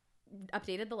I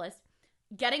updated the list.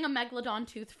 Getting a megalodon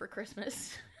tooth for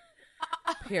Christmas.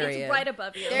 Period. It's right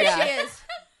above you. There she is.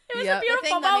 It was Yep. a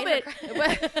beautiful moment.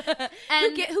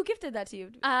 And Who gifted that to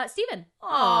you? Steven. Aww.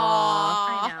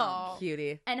 I know.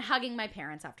 Cutie. And hugging my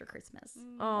parents after Christmas.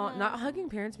 Oh, not hugging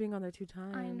parents being on there 2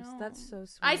 times. I know. That's so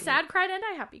sweet. I sad cried and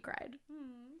I happy cried.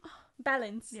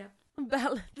 Balance. Yeah.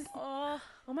 Balance. Oh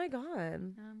my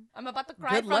God. I'm about to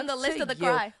cry Good luck from the list to of the you.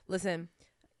 cry. Listen,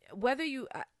 whether you,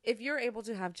 if you're able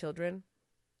to have children,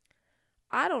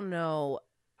 I don't know.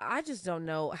 I just don't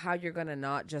know how you're going to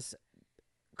not just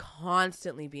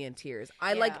constantly be in tears.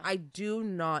 I do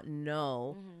not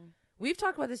know. We've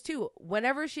talked about this too.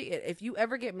 Whenever if you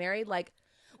ever get married, like,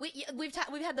 We've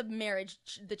had the marriage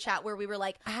the chat where we were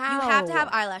like, How? you have to have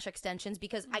eyelash extensions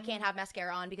because I can't have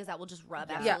mascara on because that will just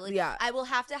rub absolutely. Yeah. I will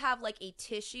have to have like a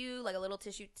tissue, like a little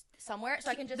tissue somewhere,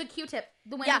 so I can just The Q-tip.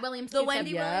 The Wendy Williams the Q-tip.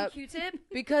 Wendy Williams Yep. Q-tip.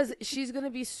 because she's going to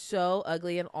be so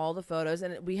ugly in all the photos,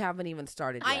 and we haven't even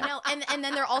started yet. I know, and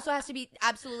then there also has to be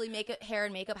absolutely hair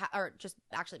and makeup, or just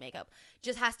actually makeup,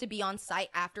 just has to be on site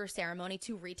after ceremony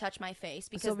to retouch my face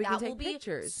because So we can that will take be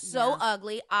pictures. so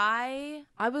ugly. I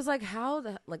was like,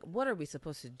 what are we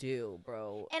supposed to do,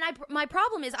 bro? And my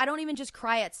problem is I don't even just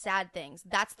cry at sad things.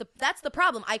 That's the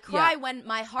problem. I cry when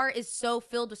my heart is so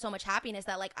filled with so much happiness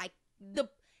that like the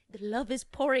love is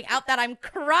pouring out that I'm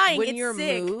crying. When it's you're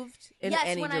sick. moved in Yes,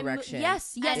 any when I'm direction.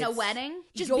 yes. And a wedding.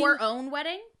 Just your being- own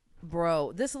wedding.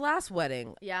 Bro, this last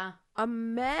wedding, Yeah. a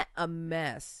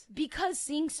mess. Because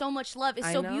seeing so much love is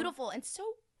I so know. beautiful and so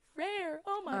rare.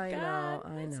 Oh my god.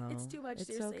 I know. It's too much. It's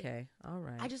seriously. okay. All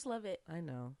right. I just love it. I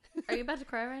know. Are you about to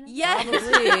cry right now? Yes.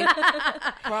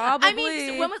 Probably. I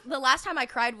mean, when was the last time I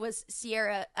cried was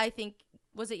Sierra, I think,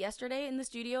 was it yesterday in the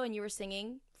studio and you were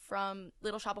singing from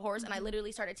Little Shop of Horrors and I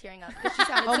literally started tearing up because she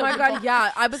sounded Oh so my beautiful. god,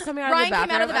 yeah. I was coming out Ryan of the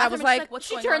came out of the bathroom, and I bathroom was and she's like, what's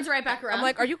She going turns on? right back around. I'm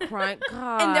like, are you crying?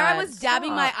 God. And there I was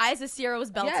dabbing my stop. eyes as Sierra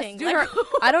was belting. Yes, dude, Like,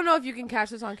 I don't know if you can catch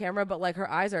this on camera, but like her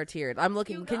eyes are teared. I'm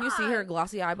looking. You Can you see her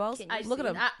glossy eyeballs? Can I Look see at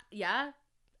them. that. Yeah.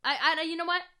 I you know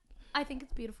what? I think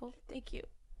it's beautiful. thank you.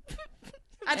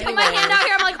 I put my hand out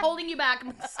here. I'm like holding you back. I'm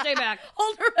like, stay back.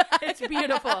 Hold her back. It's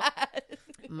beautiful.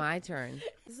 My turn.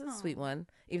 This is a sweet one.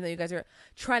 Even though you guys are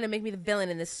trying to make me the villain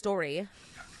in this story.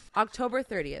 October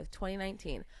 30th,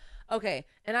 2019. Okay,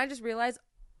 and I just realized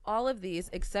all of these,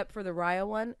 except for the Raya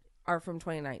one, are from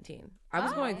 2019. I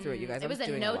was going through it, you guys. I It was a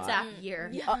doing notes lot. app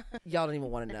year. Y'all don't even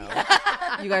want to know.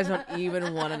 You guys don't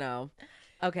even want to know.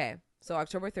 Okay, so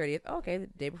October 30th. Oh, okay, the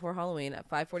day before Halloween at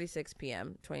 5:46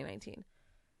 p.m. 2019.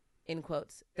 In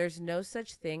quotes, there's no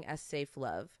such thing as safe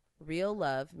love. Real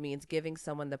love means giving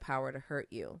someone the power to hurt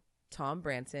you. Tom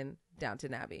Branson,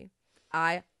 Downton Abbey.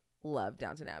 I love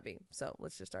Downton Abbey, so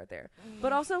let's just start there.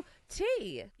 But also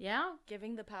T. Yeah.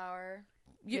 Giving the power.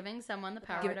 Giving someone the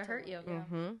power to hurt you.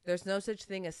 There's no such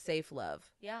thing as safe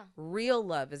love. Yeah. Real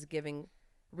love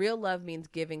means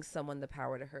giving someone the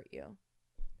power to hurt you.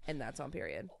 And that's on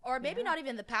period. Or maybe not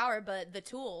even the power, but the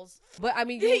tools. But I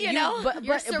mean, You know? but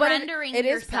You're surrendering it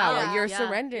is yourself. power. You're Yeah.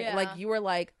 surrendering. Yeah. Like you were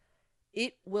like,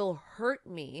 it will hurt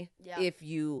me Yeah. if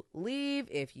you leave,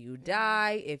 if you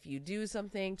die, if you do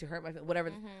something to hurt my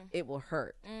whatever. It will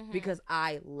hurt because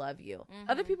I love you.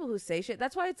 Other people who say shit,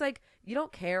 that's why it's like you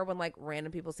don't care when like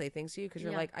random people say things to you because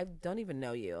you're Yeah. like, I don't even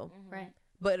know you. Right.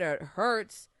 But it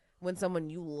hurts when someone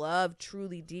you love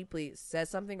truly deeply says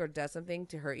something or does something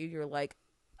to hurt you. You're like,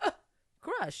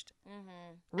 crushed,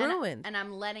 ruined. And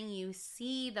I'm letting you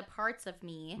see the parts of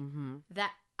me Mm-hmm.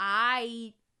 that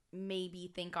I maybe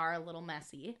think are a little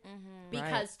messy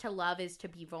because to love is to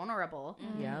be vulnerable.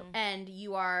 Yep. And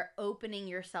you are opening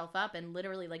yourself up and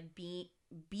literally like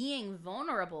being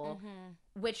vulnerable,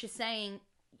 which is saying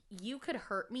you could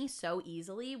hurt me so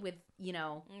easily with, you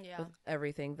know. Yeah. With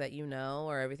everything that you know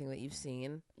or everything that you've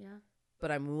seen. Yeah.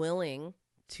 But I'm willing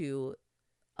to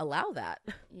allow that.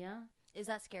 Yeah. Is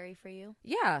that scary for you?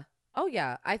 Yeah. Oh,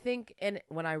 yeah. I think, and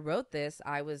when I wrote this,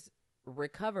 I was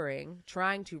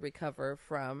trying to recover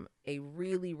from a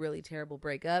really, really terrible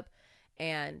breakup.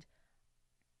 And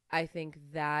I think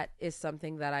that is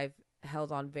something that I've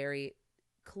held on very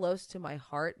close to my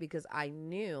heart because I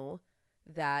knew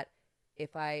that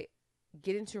if I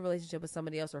get into a relationship with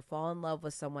somebody else or fall in love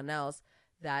with someone else,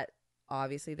 that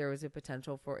obviously there was a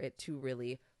potential for it to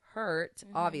really hurt.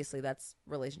 Obviously, that's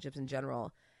relationships in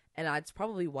general. And that's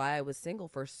probably why I was single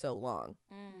for so long.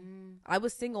 I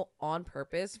was single on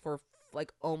purpose for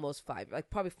like almost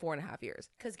probably 4.5 years.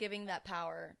 Because giving that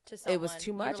power to someone. It was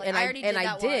too much. Like, And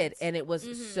I did. once. And it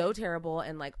was so terrible.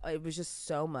 And like, it was just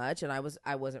so much. And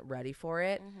I wasn't ready for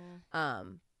it.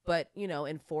 But you know,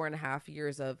 in 4.5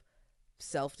 years of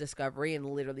self-discovery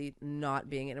and literally not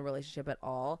being in a relationship at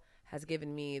all has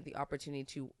given me the opportunity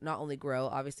to not only grow.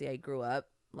 Obviously I grew up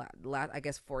I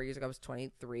guess 4 years ago I was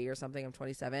 23 or something. I'm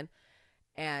 27.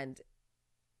 And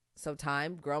so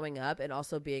time growing up and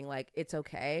also being like, it's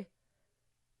okay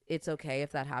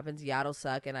if that happens. Yeah, it'll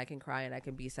suck and I can cry and I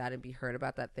can be sad and be hurt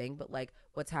about that thing, but like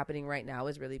what's happening right now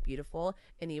is really beautiful,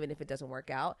 and even if it doesn't work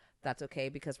out, that's okay,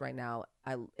 because right now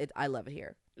I love it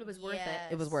here. It was worth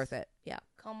it. It was worth it. Yeah.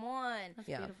 Come on. That's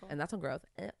Yeah. beautiful. And that's on growth.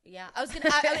 Yeah, I was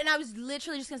gonna, and I was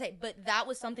literally just gonna say, but that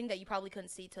was something that you probably couldn't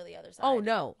see till the other side. Oh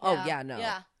no. Oh yeah, no.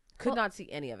 Yeah. Could not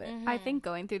see any of it. I think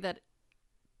going through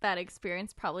that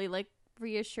experience probably like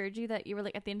reassured you that you were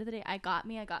like, at the end of the day, I got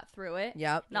through it.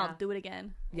 Yep. And I'll do it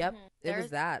again. Yep. It was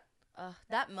that.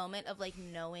 That moment of like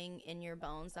knowing in your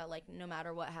bones that like no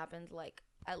matter what happens, like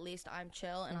at least I'm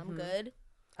chill and I'm good.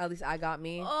 At least I got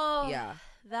me. Oh yeah.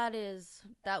 That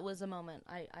was a moment.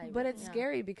 But it's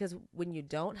scary because when you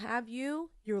don't have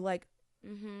you, you're like,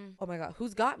 oh my God,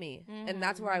 who's got me? And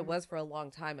that's where I was for a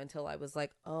long time, until I was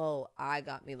like, oh, I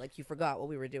got me. Like, you forgot what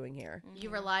we were doing here. You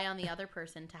rely on the other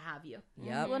person to have you.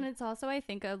 Yep. Well, and it's also, I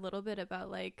think, a little bit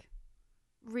about like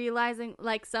realizing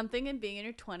like something in being in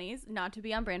your 20s, not to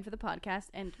be on brand for the podcast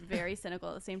and very cynical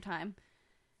at the same time,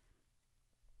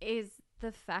 is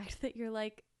the fact that you're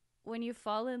like, when you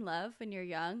fall in love when you're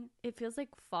young, it feels like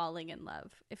falling in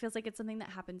love. It feels like it's something that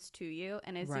happens to you.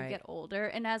 And as you get older,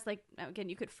 and as like, again,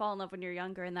 you could fall in love when you're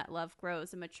younger and that love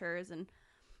grows and matures, and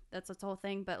that's its whole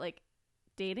thing. But like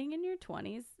dating in your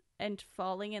 20s and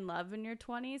falling in love in your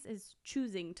 20s is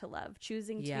choosing to love,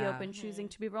 choosing to be open, choosing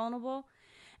to be vulnerable.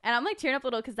 And I'm like tearing up a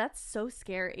little because that's so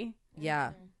scary.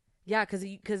 Yeah. Yeah,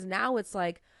 because now it's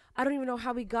like, I don't even know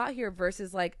how we got here,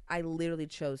 versus like, I literally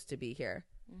chose to be here.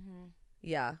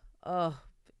 Yeah. Oh,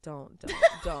 don't.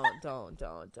 Oh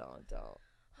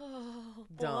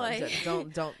boy.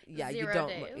 Don't. Yeah, Zero you don't.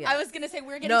 days. Yeah. I was gonna say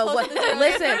we're getting No, close what- to the zero.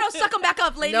 listen. No, suck them back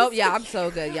up, ladies. Nope. Yeah, I'm so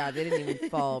good. Yeah, they didn't even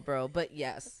fall, bro. But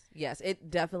yes,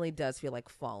 it definitely does feel like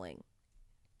falling,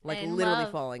 like And literally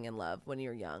love. falling in love when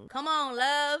you're young. Come on,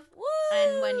 love. Woo!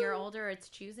 And when you're older, it's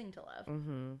choosing to love.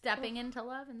 Mm-hmm. Stepping into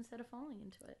love instead of falling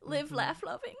into it. Live, laugh,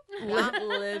 loving.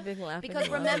 Living, laughing. Because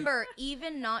loving. remember,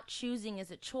 even not choosing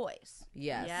is a choice.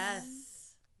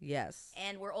 Yes. Yes.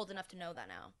 And we're old enough to know that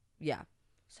now. Yeah.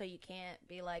 So you can't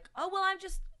be like, oh, well, I'm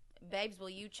just, babes, well,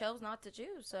 you chose not to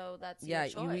choose, so that's Yeah.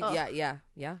 your choice.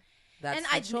 Yeah. That's And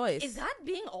a choice. Is that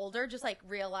being older, just like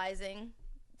realizing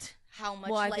how much,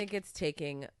 Well, I like, think it's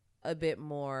taking a bit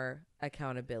more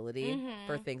accountability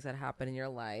for Mhm. things that happen in your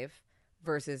life,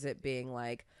 versus it being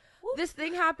like, this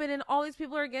thing happened and all these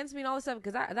people are against me and all this stuff.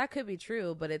 Because that could be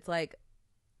true, but it's like,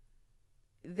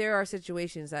 there are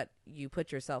situations that you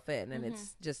put yourself in, and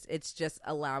it's just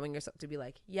allowing yourself to be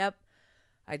like, yep,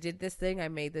 I did this thing, I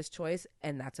made this choice,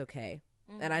 and that's okay.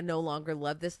 And I no longer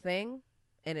love this thing,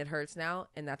 and it hurts now,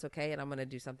 and that's okay, and I'm gonna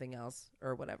do something else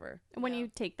or whatever. And when you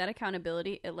take that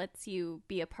accountability, it lets you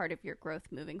be a part of your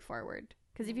growth moving forward.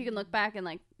 Because if you can look back and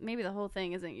like, maybe the whole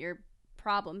thing isn't your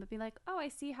problem, but be like, oh, I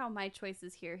see how my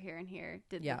choices here and here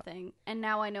did the thing, and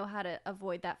now I know how to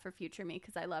avoid that for future me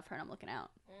because I love her and I'm looking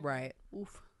out. Right.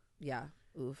 Oof. Yeah.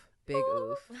 Oof. Big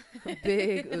oof.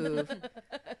 Big oof.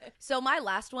 So my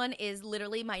last one is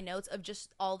literally my notes of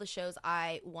just all the shows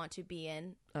I want to be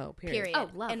in. Oh, period. Oh,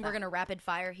 love And that. we're going to rapid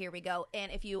fire. Here we go.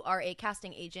 And if you are a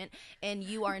casting agent and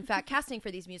you are in fact casting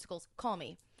for these musicals, call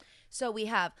me. So we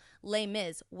have Les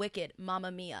Mis, Wicked,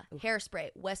 Mamma Mia,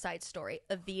 Hairspray, West Side Story,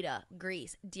 Evita,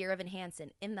 Grease, Dear Evan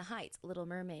Hansen, In the Heights, Little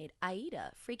Mermaid,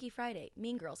 Aida, Freaky Friday,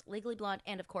 Mean Girls, Legally Blonde,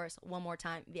 and of course, one more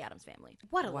time, The Addams Family.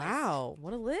 What a list. Wow.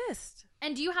 What a list.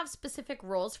 And do you have specific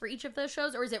roles for each of those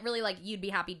shows, or is it really like you'd be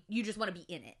happy, you just want to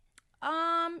be in it?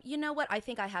 You know what? I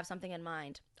think I have something in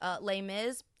mind. Les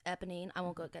Mis, Eponine. I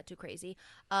won't get too crazy.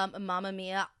 Mamma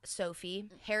Mia, Sophie.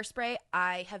 Hairspray.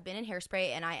 I have been in Hairspray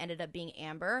and I ended up being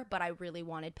Amber, but I really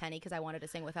wanted Penny because I wanted to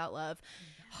sing Without Love.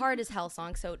 Hard as hell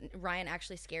song. So Ryan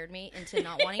actually scared me into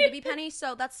not wanting to be Penny.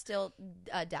 So that's still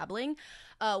dabbling.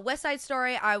 West Side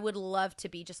Story. I would love to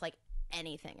be just like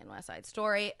anything in West Side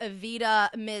Story.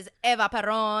 Evita, Ms. Eva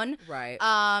Perón. Right.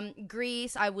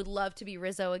 Grease, I would love to be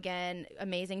Rizzo again.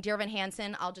 Amazing. Dear Evan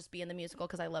Hansen, I'll just be in the musical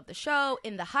because I love the show.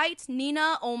 In the Heights,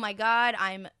 Nina, oh my God,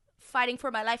 I'm fighting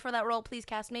for my life for that role. Please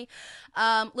cast me.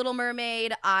 Little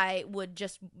Mermaid, that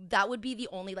would be the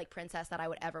only like princess that I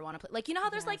would ever want to play. Like, you know how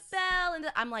there's like Belle and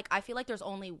I'm like, I feel like there's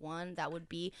only one that would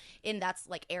be in, that's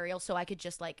like Ariel, so I could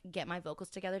just like get my vocals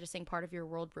together to sing Part of Your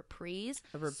World reprise.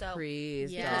 A reprise. So,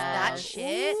 because that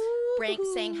shit,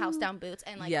 saying House Down Boots,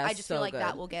 and like Yes, I just so feel like good.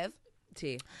 that will give.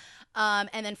 T.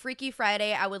 And then Freaky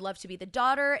Friday, I would love to be the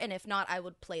daughter, and if not, I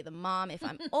would play the mom if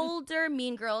I'm older.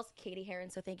 Mean Girls, Katie Heron,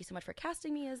 so thank you so much for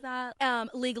casting me as that.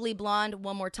 Legally Blonde,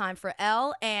 one more time for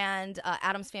Elle, and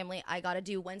Addams Family, I gotta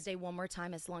do Wednesday one more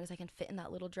time as long as I can fit in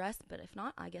that little dress, but if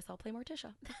not, I guess I'll play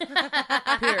Morticia.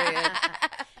 Period.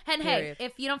 And hey,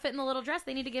 if you don't fit in the little dress,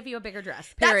 they need to give you a bigger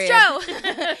dress. Period. That's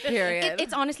true. Period.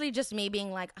 It's honestly just me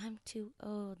being like, I'm too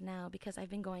old now because I've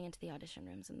been going into the audition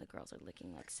rooms and the girls are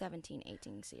looking like 17,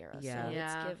 18 Sierra. Yeah. So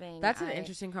Yeah. it's giving. That's an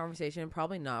interesting conversation.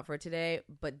 Probably not for today,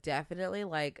 but definitely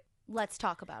like Let's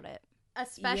talk about it.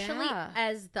 Especially Yeah.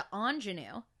 as the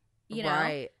ingenue, you know,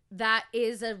 right. that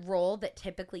is a role that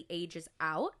typically ages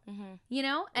out, you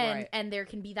know, and Right. and there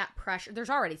can be that pressure. There's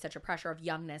already such a pressure of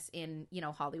youngness in, you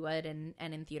know, Hollywood and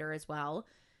in theater as well.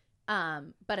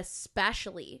 But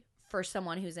especially for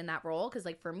someone who's in that role, because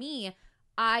like for me,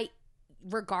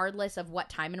 regardless of what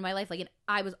time in my life, like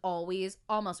I was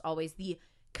almost always the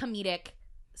comedic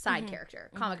side character,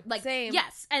 comic, like Same.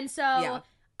 yes, and so Yeah.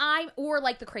 or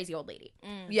like the crazy old lady.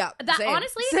 Yeah. That same.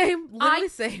 honestly, same. Literally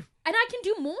same. And I can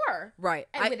do more Right.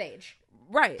 with age.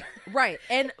 Right.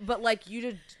 And but like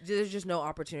there's just no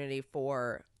opportunity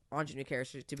for ingenue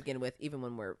characters to begin with, even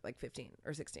when we're like 15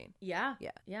 or 16. Yeah.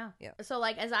 Yeah. Yeah. Yeah. So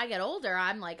like as I get older,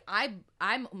 I'm like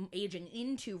I'm aging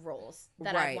into roles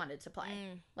that I Right. wanted to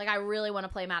play. Like I really want to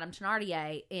play Madame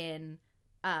Thénardier in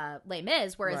Les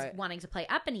Mis, whereas Right. wanting to play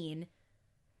Eponine,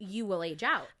 you will age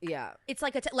out. Yeah. It's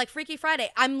like like Freaky Friday.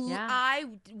 Yeah. I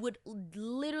would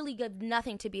literally give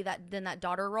nothing to be that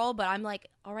daughter role, but I'm like,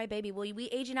 all right, baby, well, we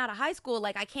aging out of high school.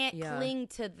 Like I can't Yeah. cling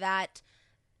to that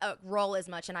role as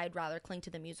much, and I'd rather cling to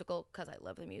the musical because I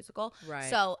love the musical. Right.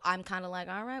 So I'm kind of like,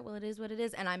 all right, well, it is what it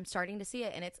is, and I'm starting to see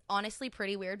it, and it's honestly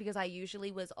pretty weird because I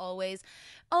usually was always,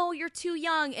 oh, you're too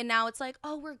young, and now it's like,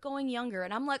 oh, we're going younger,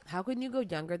 and I'm like, How can you go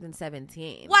younger than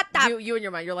 17? What the- You in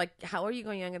your mind, you're like, how are you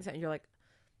going younger than 17? You're like,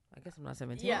 I guess I'm not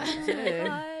 17. Yeah.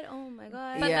 oh my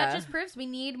god. But Yeah. that just proves we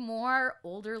need more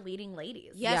older leading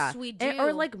ladies. Yes, we do.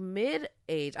 Or like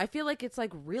mid-age. I feel like it's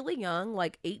like really young,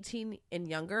 like 18 and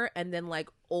younger, and then like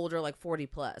older, like 40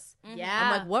 plus. Yeah.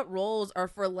 I'm like, what roles are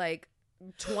for like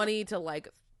 20 to like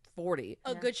 40?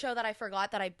 A good show that I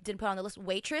forgot that I didn't put on the list,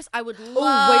 Waitress. I would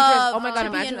love Waitress. Oh my God, to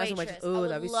be imagine in us in Waitress. Waitress. Ooh, I would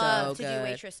that'd be so love to good. do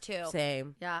Waitress too.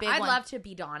 Same. Yeah. Big I'd one. love to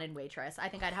be Dawn in Waitress. I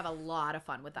think I'd have a lot of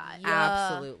fun with that. Yeah.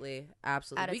 Absolutely. Add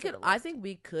Absolutely. it We to could, the I list. think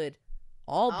we could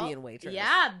all be in Waitress.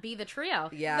 Yeah, be the trio.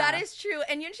 Yeah. That is true.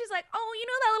 And she's like, oh, you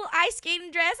know that little ice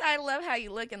skating dress? I love how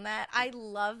you look in that. I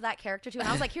love that character too. And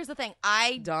I was like, here's the thing.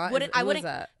 Dawn, wouldn't. who is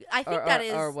that? I think or, that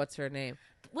is. Or what's her name?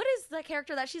 What is the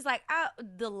character that she's like?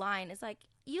 The line is like,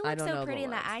 you I look don't know so the pretty in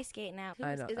that lines. ice skating out.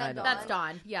 I know- Is I that know. Dawn? That's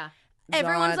Dawn. Yeah.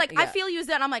 Everyone's Dawn, like, I yeah. feel you as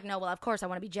that. And I'm like, no, well, of course I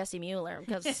want to be Jessie Mueller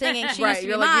because singing, she Right. used to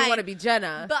You're be like, mine. you want to be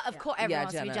Jenna. But of course, everyone Yeah,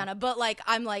 wants to be Jenna. Jenna. But like,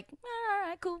 I'm like, all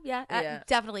right, cool, yeah, I Yeah.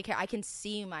 definitely care. I can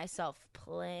see myself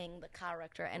playing the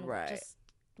character, and Right. just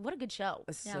what a good show.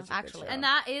 It's Yeah. such a good Actually. show. And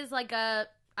that is like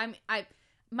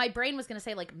my brain was going to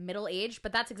say like middle age,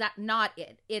 but that's not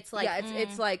it. It's like yeah,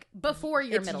 it's like before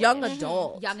your it's middle young age.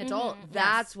 adult. Young adult.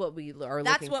 That's what we are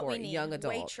That's looking what for. we need. Young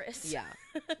adult. Waitress. Yeah.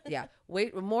 Yeah.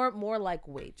 Wait, more like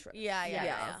Waitress.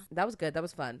 Yeah. That was good. That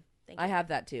was fun. Thank I you. have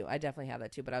that too. I definitely have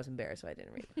that too, but I was embarrassed so I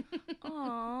didn't read it.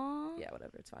 Aww. Yeah,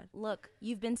 whatever. It's fine. Look,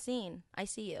 you've been seen. I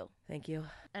see you. Thank you.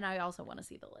 And I also want to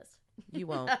see the list. You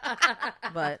won't.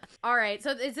 But All right.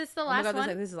 So is this the oh my last God,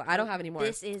 one? this is I don't have any more.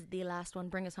 This is the last one.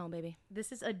 Bring us home, baby.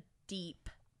 This is a deep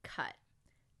cut.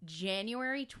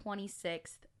 January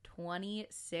 26th,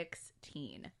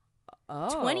 2016. oh.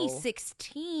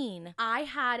 2016. I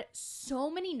had so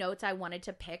many notes I wanted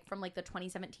to pick from like the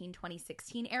 2017,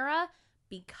 2016 era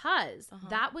because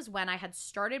that was when I had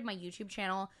started my YouTube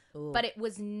channel, Ooh. but it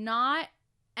was not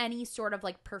any sort of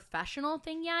like professional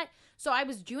thing yet. So I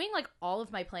was doing like all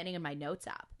of my planning in my notes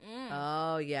app.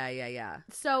 Oh, yeah.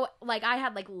 So like I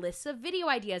had like lists of video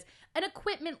ideas, an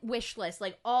equipment wish list,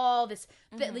 like all this,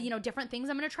 different things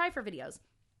I'm going to try for videos.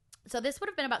 So this would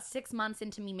have been about 6 months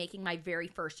into me making my very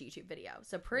first YouTube video.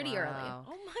 So pretty early. Wow.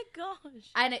 Oh my gosh.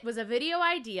 And it was a video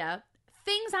idea,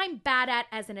 things I'm bad at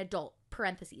as an adult,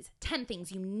 parentheses, 10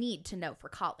 things you need to know for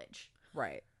college.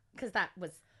 Right. Because that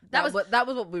was That was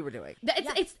what we were doing.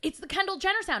 it's the Kendall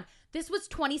Jenner sound. This was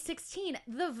 2016,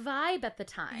 the vibe at the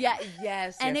time. Yeah,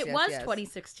 yes. And yes, it yes, was yes.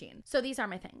 2016. So these are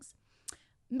my things.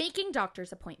 Making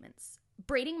doctor's appointments,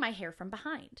 braiding my hair from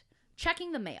behind,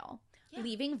 checking the mail,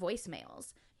 leaving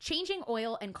voicemails, changing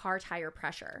oil and car tire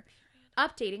pressure,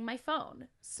 updating my phone,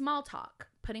 small talk,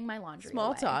 putting my laundry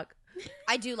Small away. talk.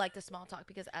 I do like the small talk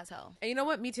because as hell. And you know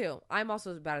what? Me too. I'm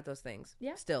also bad at those things.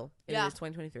 Yeah. Still. It Yeah. is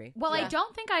 2023. Well, I Yeah.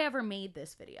 don't think I ever made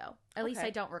this video. At least Okay.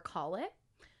 I don't recall it.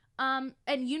 And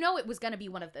it was going to be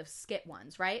one of the skit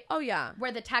ones, right? Oh, yeah.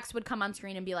 Where the text would come on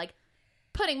screen and be like,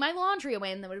 putting my laundry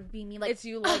away, and that would be me like, it's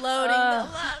you like loading the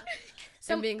laundry.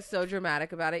 So, and being so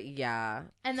dramatic about it. Yeah.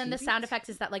 And then the sound effects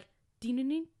is that like,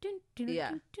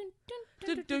 yeah.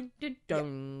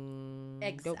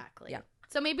 Exactly. Yeah.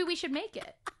 So maybe we should make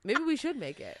it. Maybe we should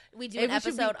make it. We do an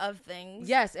episode of things.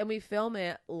 Yes, and we film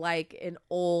it like an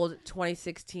old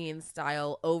 2016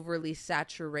 style, overly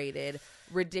saturated,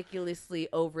 ridiculously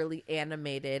overly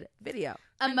animated video.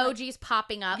 Emojis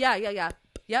popping up. Yeah.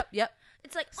 Yep.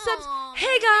 It's like,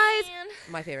 hey guys,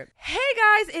 my favorite. Hey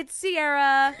guys, it's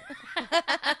Sierra. And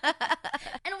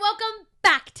welcome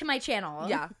back to my channel.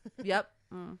 Yeah. Yep.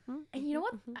 Mm-hmm. And you know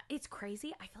what? It's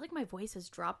crazy. I feel like my voice has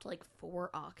dropped like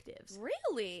 4 octaves.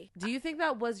 Really? Do you think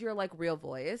that was your like real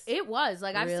voice? It was.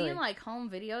 Like I've Really? seen like home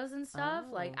videos and stuff.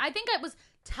 Oh. Like I think it was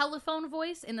telephone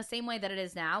voice in the same way that it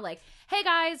is now. Like, hey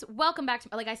guys, welcome back to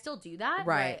like I still do that.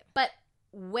 Right. But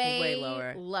way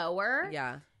lower.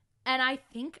 Yeah. And I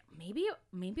think maybe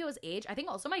it was age. I think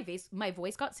also my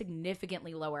voice got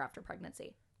significantly lower after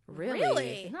pregnancy. Really?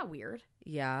 Isn't that weird?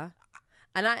 Yeah.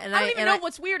 And I don't even know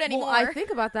what's weird anymore. Well, I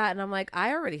think about that and I'm like,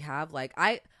 I already have like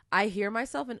I hear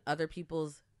myself in other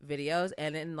people's videos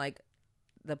and in like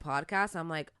the podcast, I'm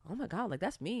like, oh my God, like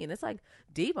that's me. And it's like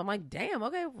deep. I'm like, damn,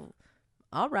 okay, well,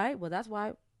 all right. Well, that's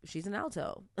why she's an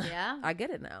alto. Yeah. I get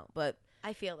it now. But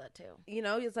I feel that too.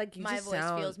 It's like my voice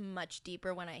feels much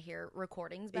deeper when I hear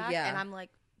recordings back. Yeah. And I'm like,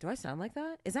 do I sound like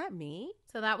that? Is that me?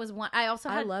 So that was one. I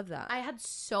love that. I had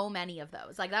so many of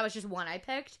those. Like that was just one I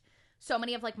picked. So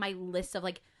many of like my list of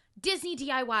like Disney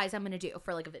DIYs I'm going to do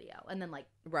for like a video. And then like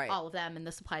all of them and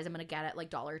the supplies I'm going to get at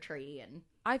like Dollar Tree. And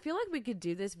I feel like we could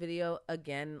do this video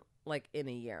again like in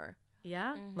a year.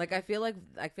 Yeah. Mm-hmm. Like I feel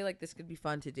like this could be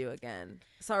fun to do again.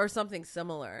 Or something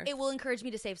similar. it will encourage me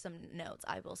to save some notes.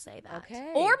 I will say that.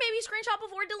 Okay. Or maybe screenshot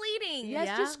before deleting. Yes,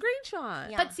 Yeah. just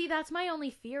screenshot. Yeah. But see, that's my only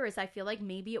fear is I feel like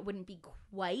maybe it wouldn't be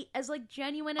quite as like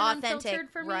genuine and Authentic, unfiltered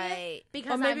for me. right.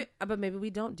 Because But maybe we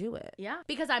don't do it. yeah.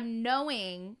 Because I'm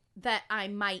knowing that I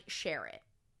might share it.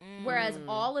 Whereas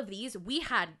all of these, we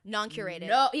had Non-curated.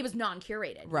 No, it was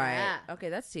non-curated. Right. Yeah. Okay,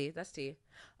 that's tea.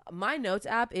 My notes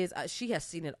app is she has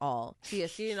seen it all. She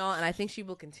has seen it all, and I think she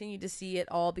will continue to see it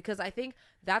all because I think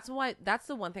that's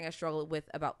the one thing I struggle with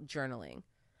about journaling.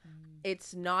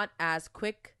 It's not as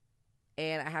quick,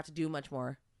 and I have to do much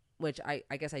more, which I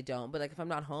guess I don't. But like if I'm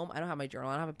not home, I don't have my journal,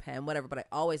 I don't have a pen, whatever. But I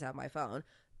always have my phone.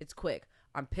 It's quick.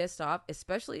 I'm pissed off,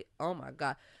 especially. Oh my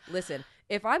God! Listen,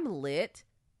 if I'm lit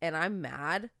and I'm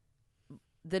mad,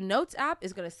 the notes app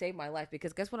is going to save my life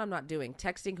because guess what I'm not doing?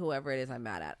 Texting whoever it is I'm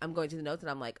mad at. I'm going to the notes and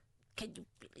I'm like, can you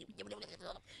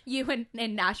believe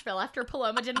in Nashville after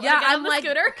Paloma didn't want to get on I'm the like,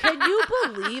 scooter. Can you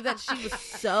believe that she was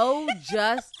so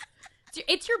just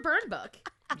It's your burn book.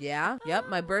 Yeah. Yep.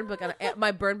 My burn book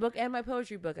and my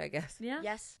poetry book, I guess. Yeah.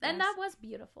 Yes. And that was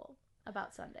beautiful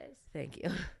about Sundays. Thank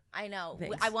you. I know.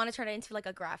 Thanks. I want to turn it into like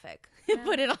a graphic.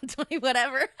 Put it on 20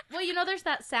 whatever. Well, there's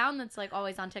that sound that's like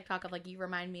always on TikTok of like, you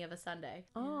remind me of a Sunday.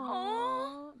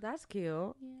 Oh, that's cute.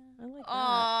 I like that.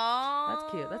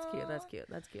 Aww.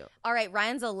 That's cute. All right,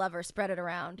 Ryan's a lover. Spread it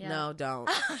around. Yeah. No, don't.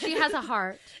 She has a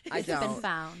heart. I It's don't. been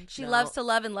found. She No. loves to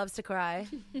love and loves to cry.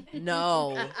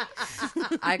 No.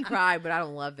 I cry, but I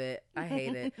don't love it. I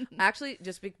hate it. Actually,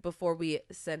 just before we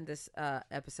send this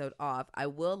episode off, I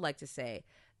will like to say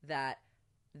that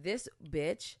this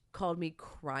bitch called me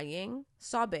crying,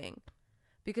 sobbing,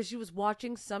 because she was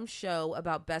watching some show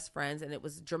about best friends and it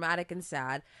was dramatic and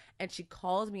sad. And she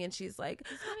calls me and she's like,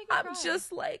 I'm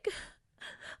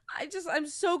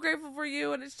so grateful for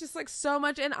you. And it's just like so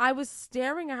much. And I was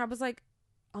staring at her. I was like,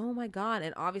 oh my God.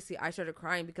 And obviously I started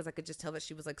crying because I could just tell that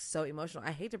she was like so emotional.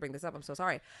 I hate to bring this up. I'm so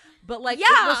sorry. But like,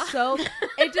 it was so,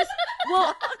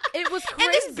 it was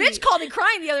crazy. And this bitch called me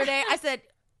crying the other day. I said,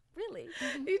 really?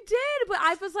 You did, but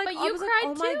I was like, But you I was cried like,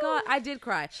 oh my too. God. I did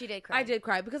cry. She did cry. I did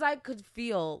cry because I could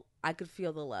feel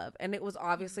the love. And it was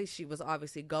obviously, she was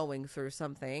obviously going through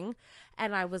something.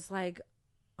 And I was like,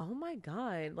 oh my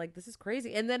God, like this is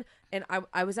crazy. And then,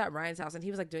 I was at Ryan's house and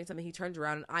he was like doing something. He turns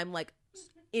around and I'm like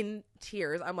in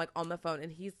tears. I'm like on the phone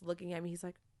and he's looking at me. He's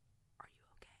like, are you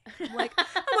okay?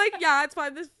 I'm like, yeah, it's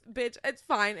fine. This bitch, it's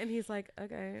fine. And he's like,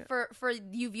 okay. For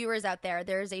you viewers out there,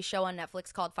 there's a show on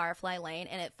Netflix called Firefly Lane,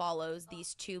 and it follows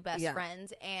these two best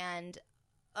friends. And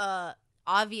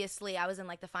obviously I was in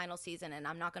like the final season, and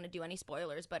I'm not going to do any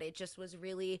spoilers, but it just was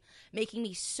really making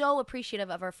me so appreciative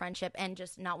of our friendship and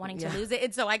just not wanting to lose it.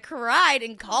 And so I cried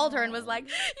and called her and was like,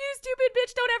 you stupid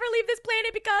bitch, don't ever leave this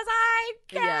planet because I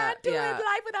can't do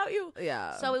life without you.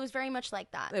 Yeah. So it was very much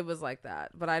like that. It was like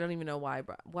that, but I don't even know why.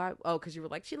 Why? Oh, because you were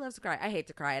like, she loves to cry. I hate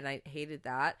to cry, and I hated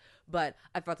that, but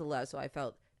I felt the love, so I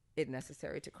felt it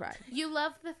necessary to cry. You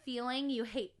love the feeling, you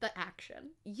hate the action.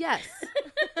 Yes.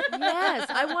 Yes.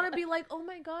 I want to be like, oh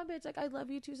my God, bitch, like I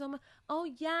love you too so much. Oh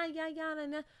yeah,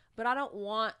 nah. But I don't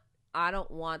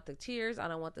want the tears. I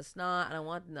don't want the snot. I don't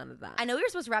want none of that. I know we were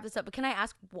supposed to wrap this up, but can I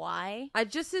ask why? I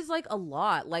just is like a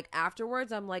lot. Like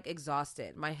afterwards, I'm like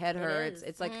exhausted. My head hurts.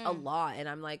 It's like a lot, and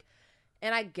I'm like,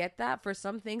 and I get that for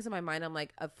some things in my mind. I'm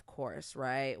like, of course,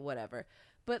 right, whatever.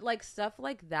 But like stuff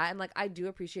like that, and like I do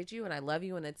appreciate you and I love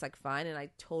you and it's like fine and I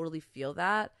totally feel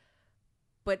that.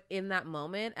 But in that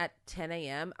moment at 10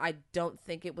 a.m., I don't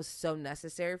think it was so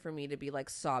necessary for me to be like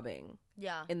sobbing.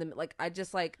 Yeah. In the like, I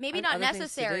just like maybe not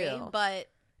necessary, but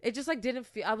it just like didn't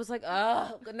feel. I was like,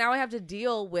 oh, now I have to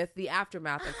deal with the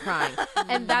aftermath of crying,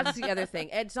 and that's the other thing.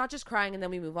 It's not just crying and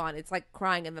then we move on. It's like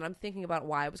crying and then I'm thinking about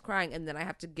why I was crying, and then I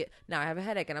have to now I have a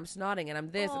headache and I'm snotting and I'm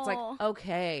this. Aww. It's like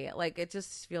okay, like it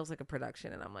just feels like a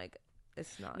production, and I'm like,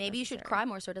 it's not. Maybe necessary. You should cry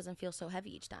more so it doesn't feel so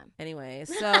heavy each time. Anyway,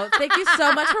 so thank you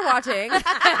so much for watching.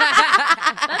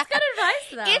 That's good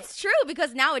advice, though. It's true,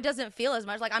 because now it doesn't feel as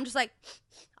much. Like I'm just like,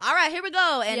 all right, here we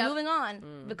go, and moving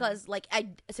on. Because like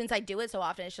since I do it so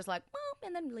often, it's just like, well,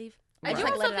 and then leave. I do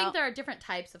also think there are different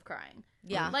types of crying.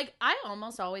 Yeah, like I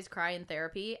almost always cry in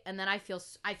therapy, and then I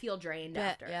feel drained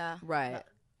after. Yeah, right.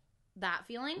 That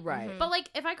feeling, right? But like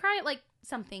if I cry at like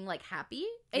something like happy,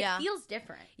 it feels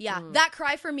different. Yeah, that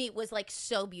cry for me was like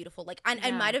so beautiful. Like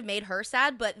I might have made her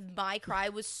sad, but my cry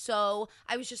was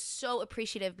I was just so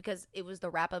appreciative because it was the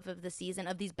wrap up of the season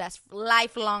of these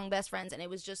lifelong best friends, and it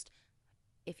was just,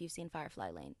 if you've seen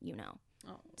Firefly Lane, you know.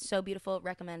 Oh. So beautiful.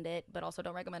 Recommend it, but also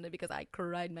don't recommend it because I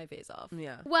cried my face off.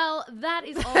 Yeah. Well, that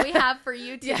is all we have for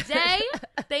you today.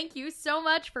 Thank you so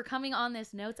much for coming on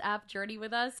this Notes app journey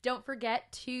with us. Don't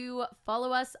forget to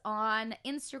follow us on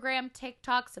Instagram,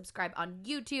 TikTok, subscribe on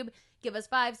YouTube, give us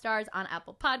 5 stars on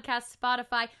Apple Podcasts,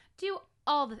 Spotify. Do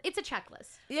all it's a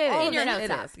checklist. Yeah, in your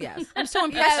Notes app. Yes. I'm so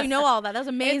impressed you know all that. That was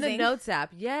amazing. In the Notes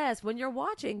app. Yes. When you're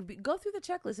watching, go through the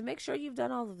checklist and make sure you've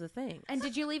done all of the things. And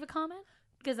did you leave a comment?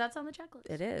 Because that's on the checklist.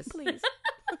 It is. Please.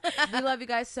 We love you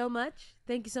guys so much.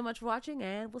 Thank you so much for watching,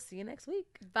 and we'll see you next week.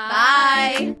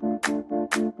 Bye.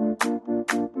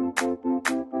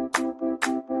 Bye.